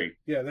commentary.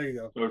 Yeah, there you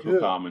go. Social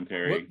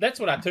commentary. Well, that's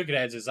what I took it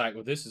as. Is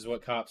this is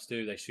what cops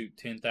do. They shoot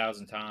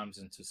 10,000 times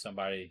into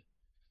somebody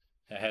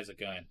that has a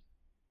gun,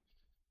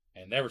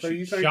 and they were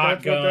shooting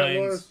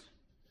shotguns.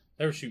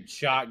 They were shooting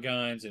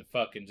shotguns and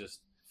fucking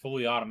just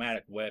fully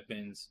automatic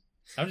weapons.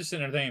 I'm just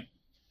sitting there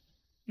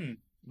thinking,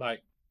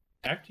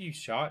 after you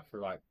shot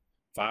for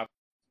 5,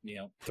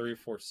 3 or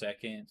 4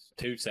 seconds,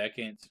 2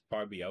 seconds,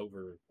 probably be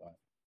over.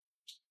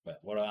 But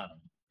what do I know?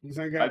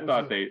 I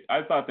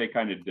thought they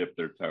kind of dipped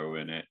their toe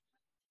in it.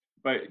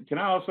 But can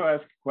I also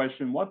ask a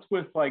question? What's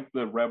with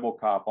the rebel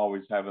cop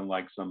always having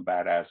some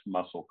badass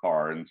muscle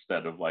car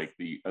instead of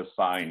the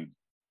assigned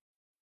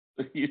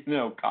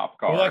cop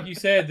car? Well, like you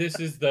said, this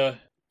is the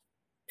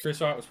Chris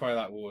Rock was probably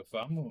like, well, if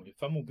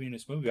I'm gonna be in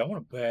this movie, I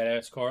want a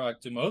badass car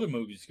like some other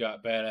movies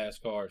got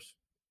badass cars.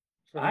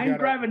 So I ain't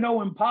driving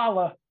no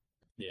Impala.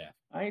 Yeah,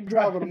 I ain't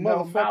driving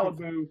no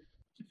Malibu.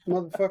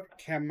 Motherfucking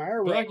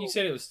Camaro. But like you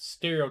said, it was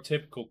a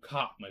stereotypical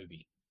cop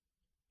movie.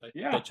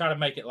 They try to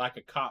make it like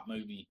a cop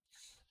movie,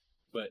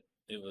 but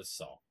it was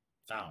Saw.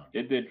 I don't know.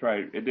 It did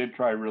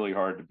try really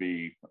hard to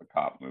be a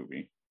cop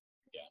movie.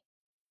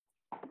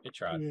 Yeah, it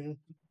tried. Yeah.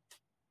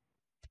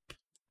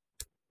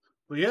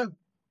 Well, yeah.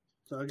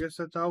 So I guess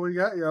that's all we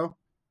got, y'all.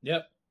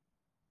 Yep.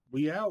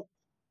 We out.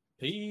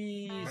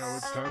 Peace. Now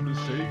it's time to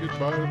say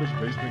goodbye to the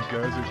basement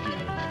guys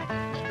again.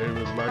 They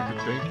would like to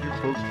thank you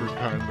folks for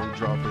kindly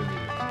dropping in.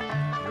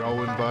 You're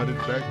all invited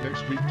back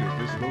next week to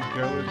this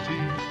locality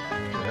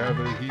to have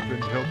a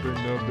heaping helping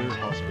of their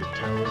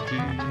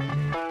hospitality.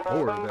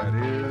 Or that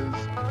is,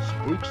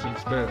 spooks and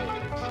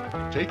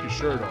spells. Take your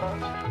shirt off.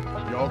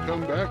 Y'all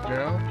come back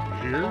now,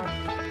 you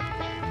hear?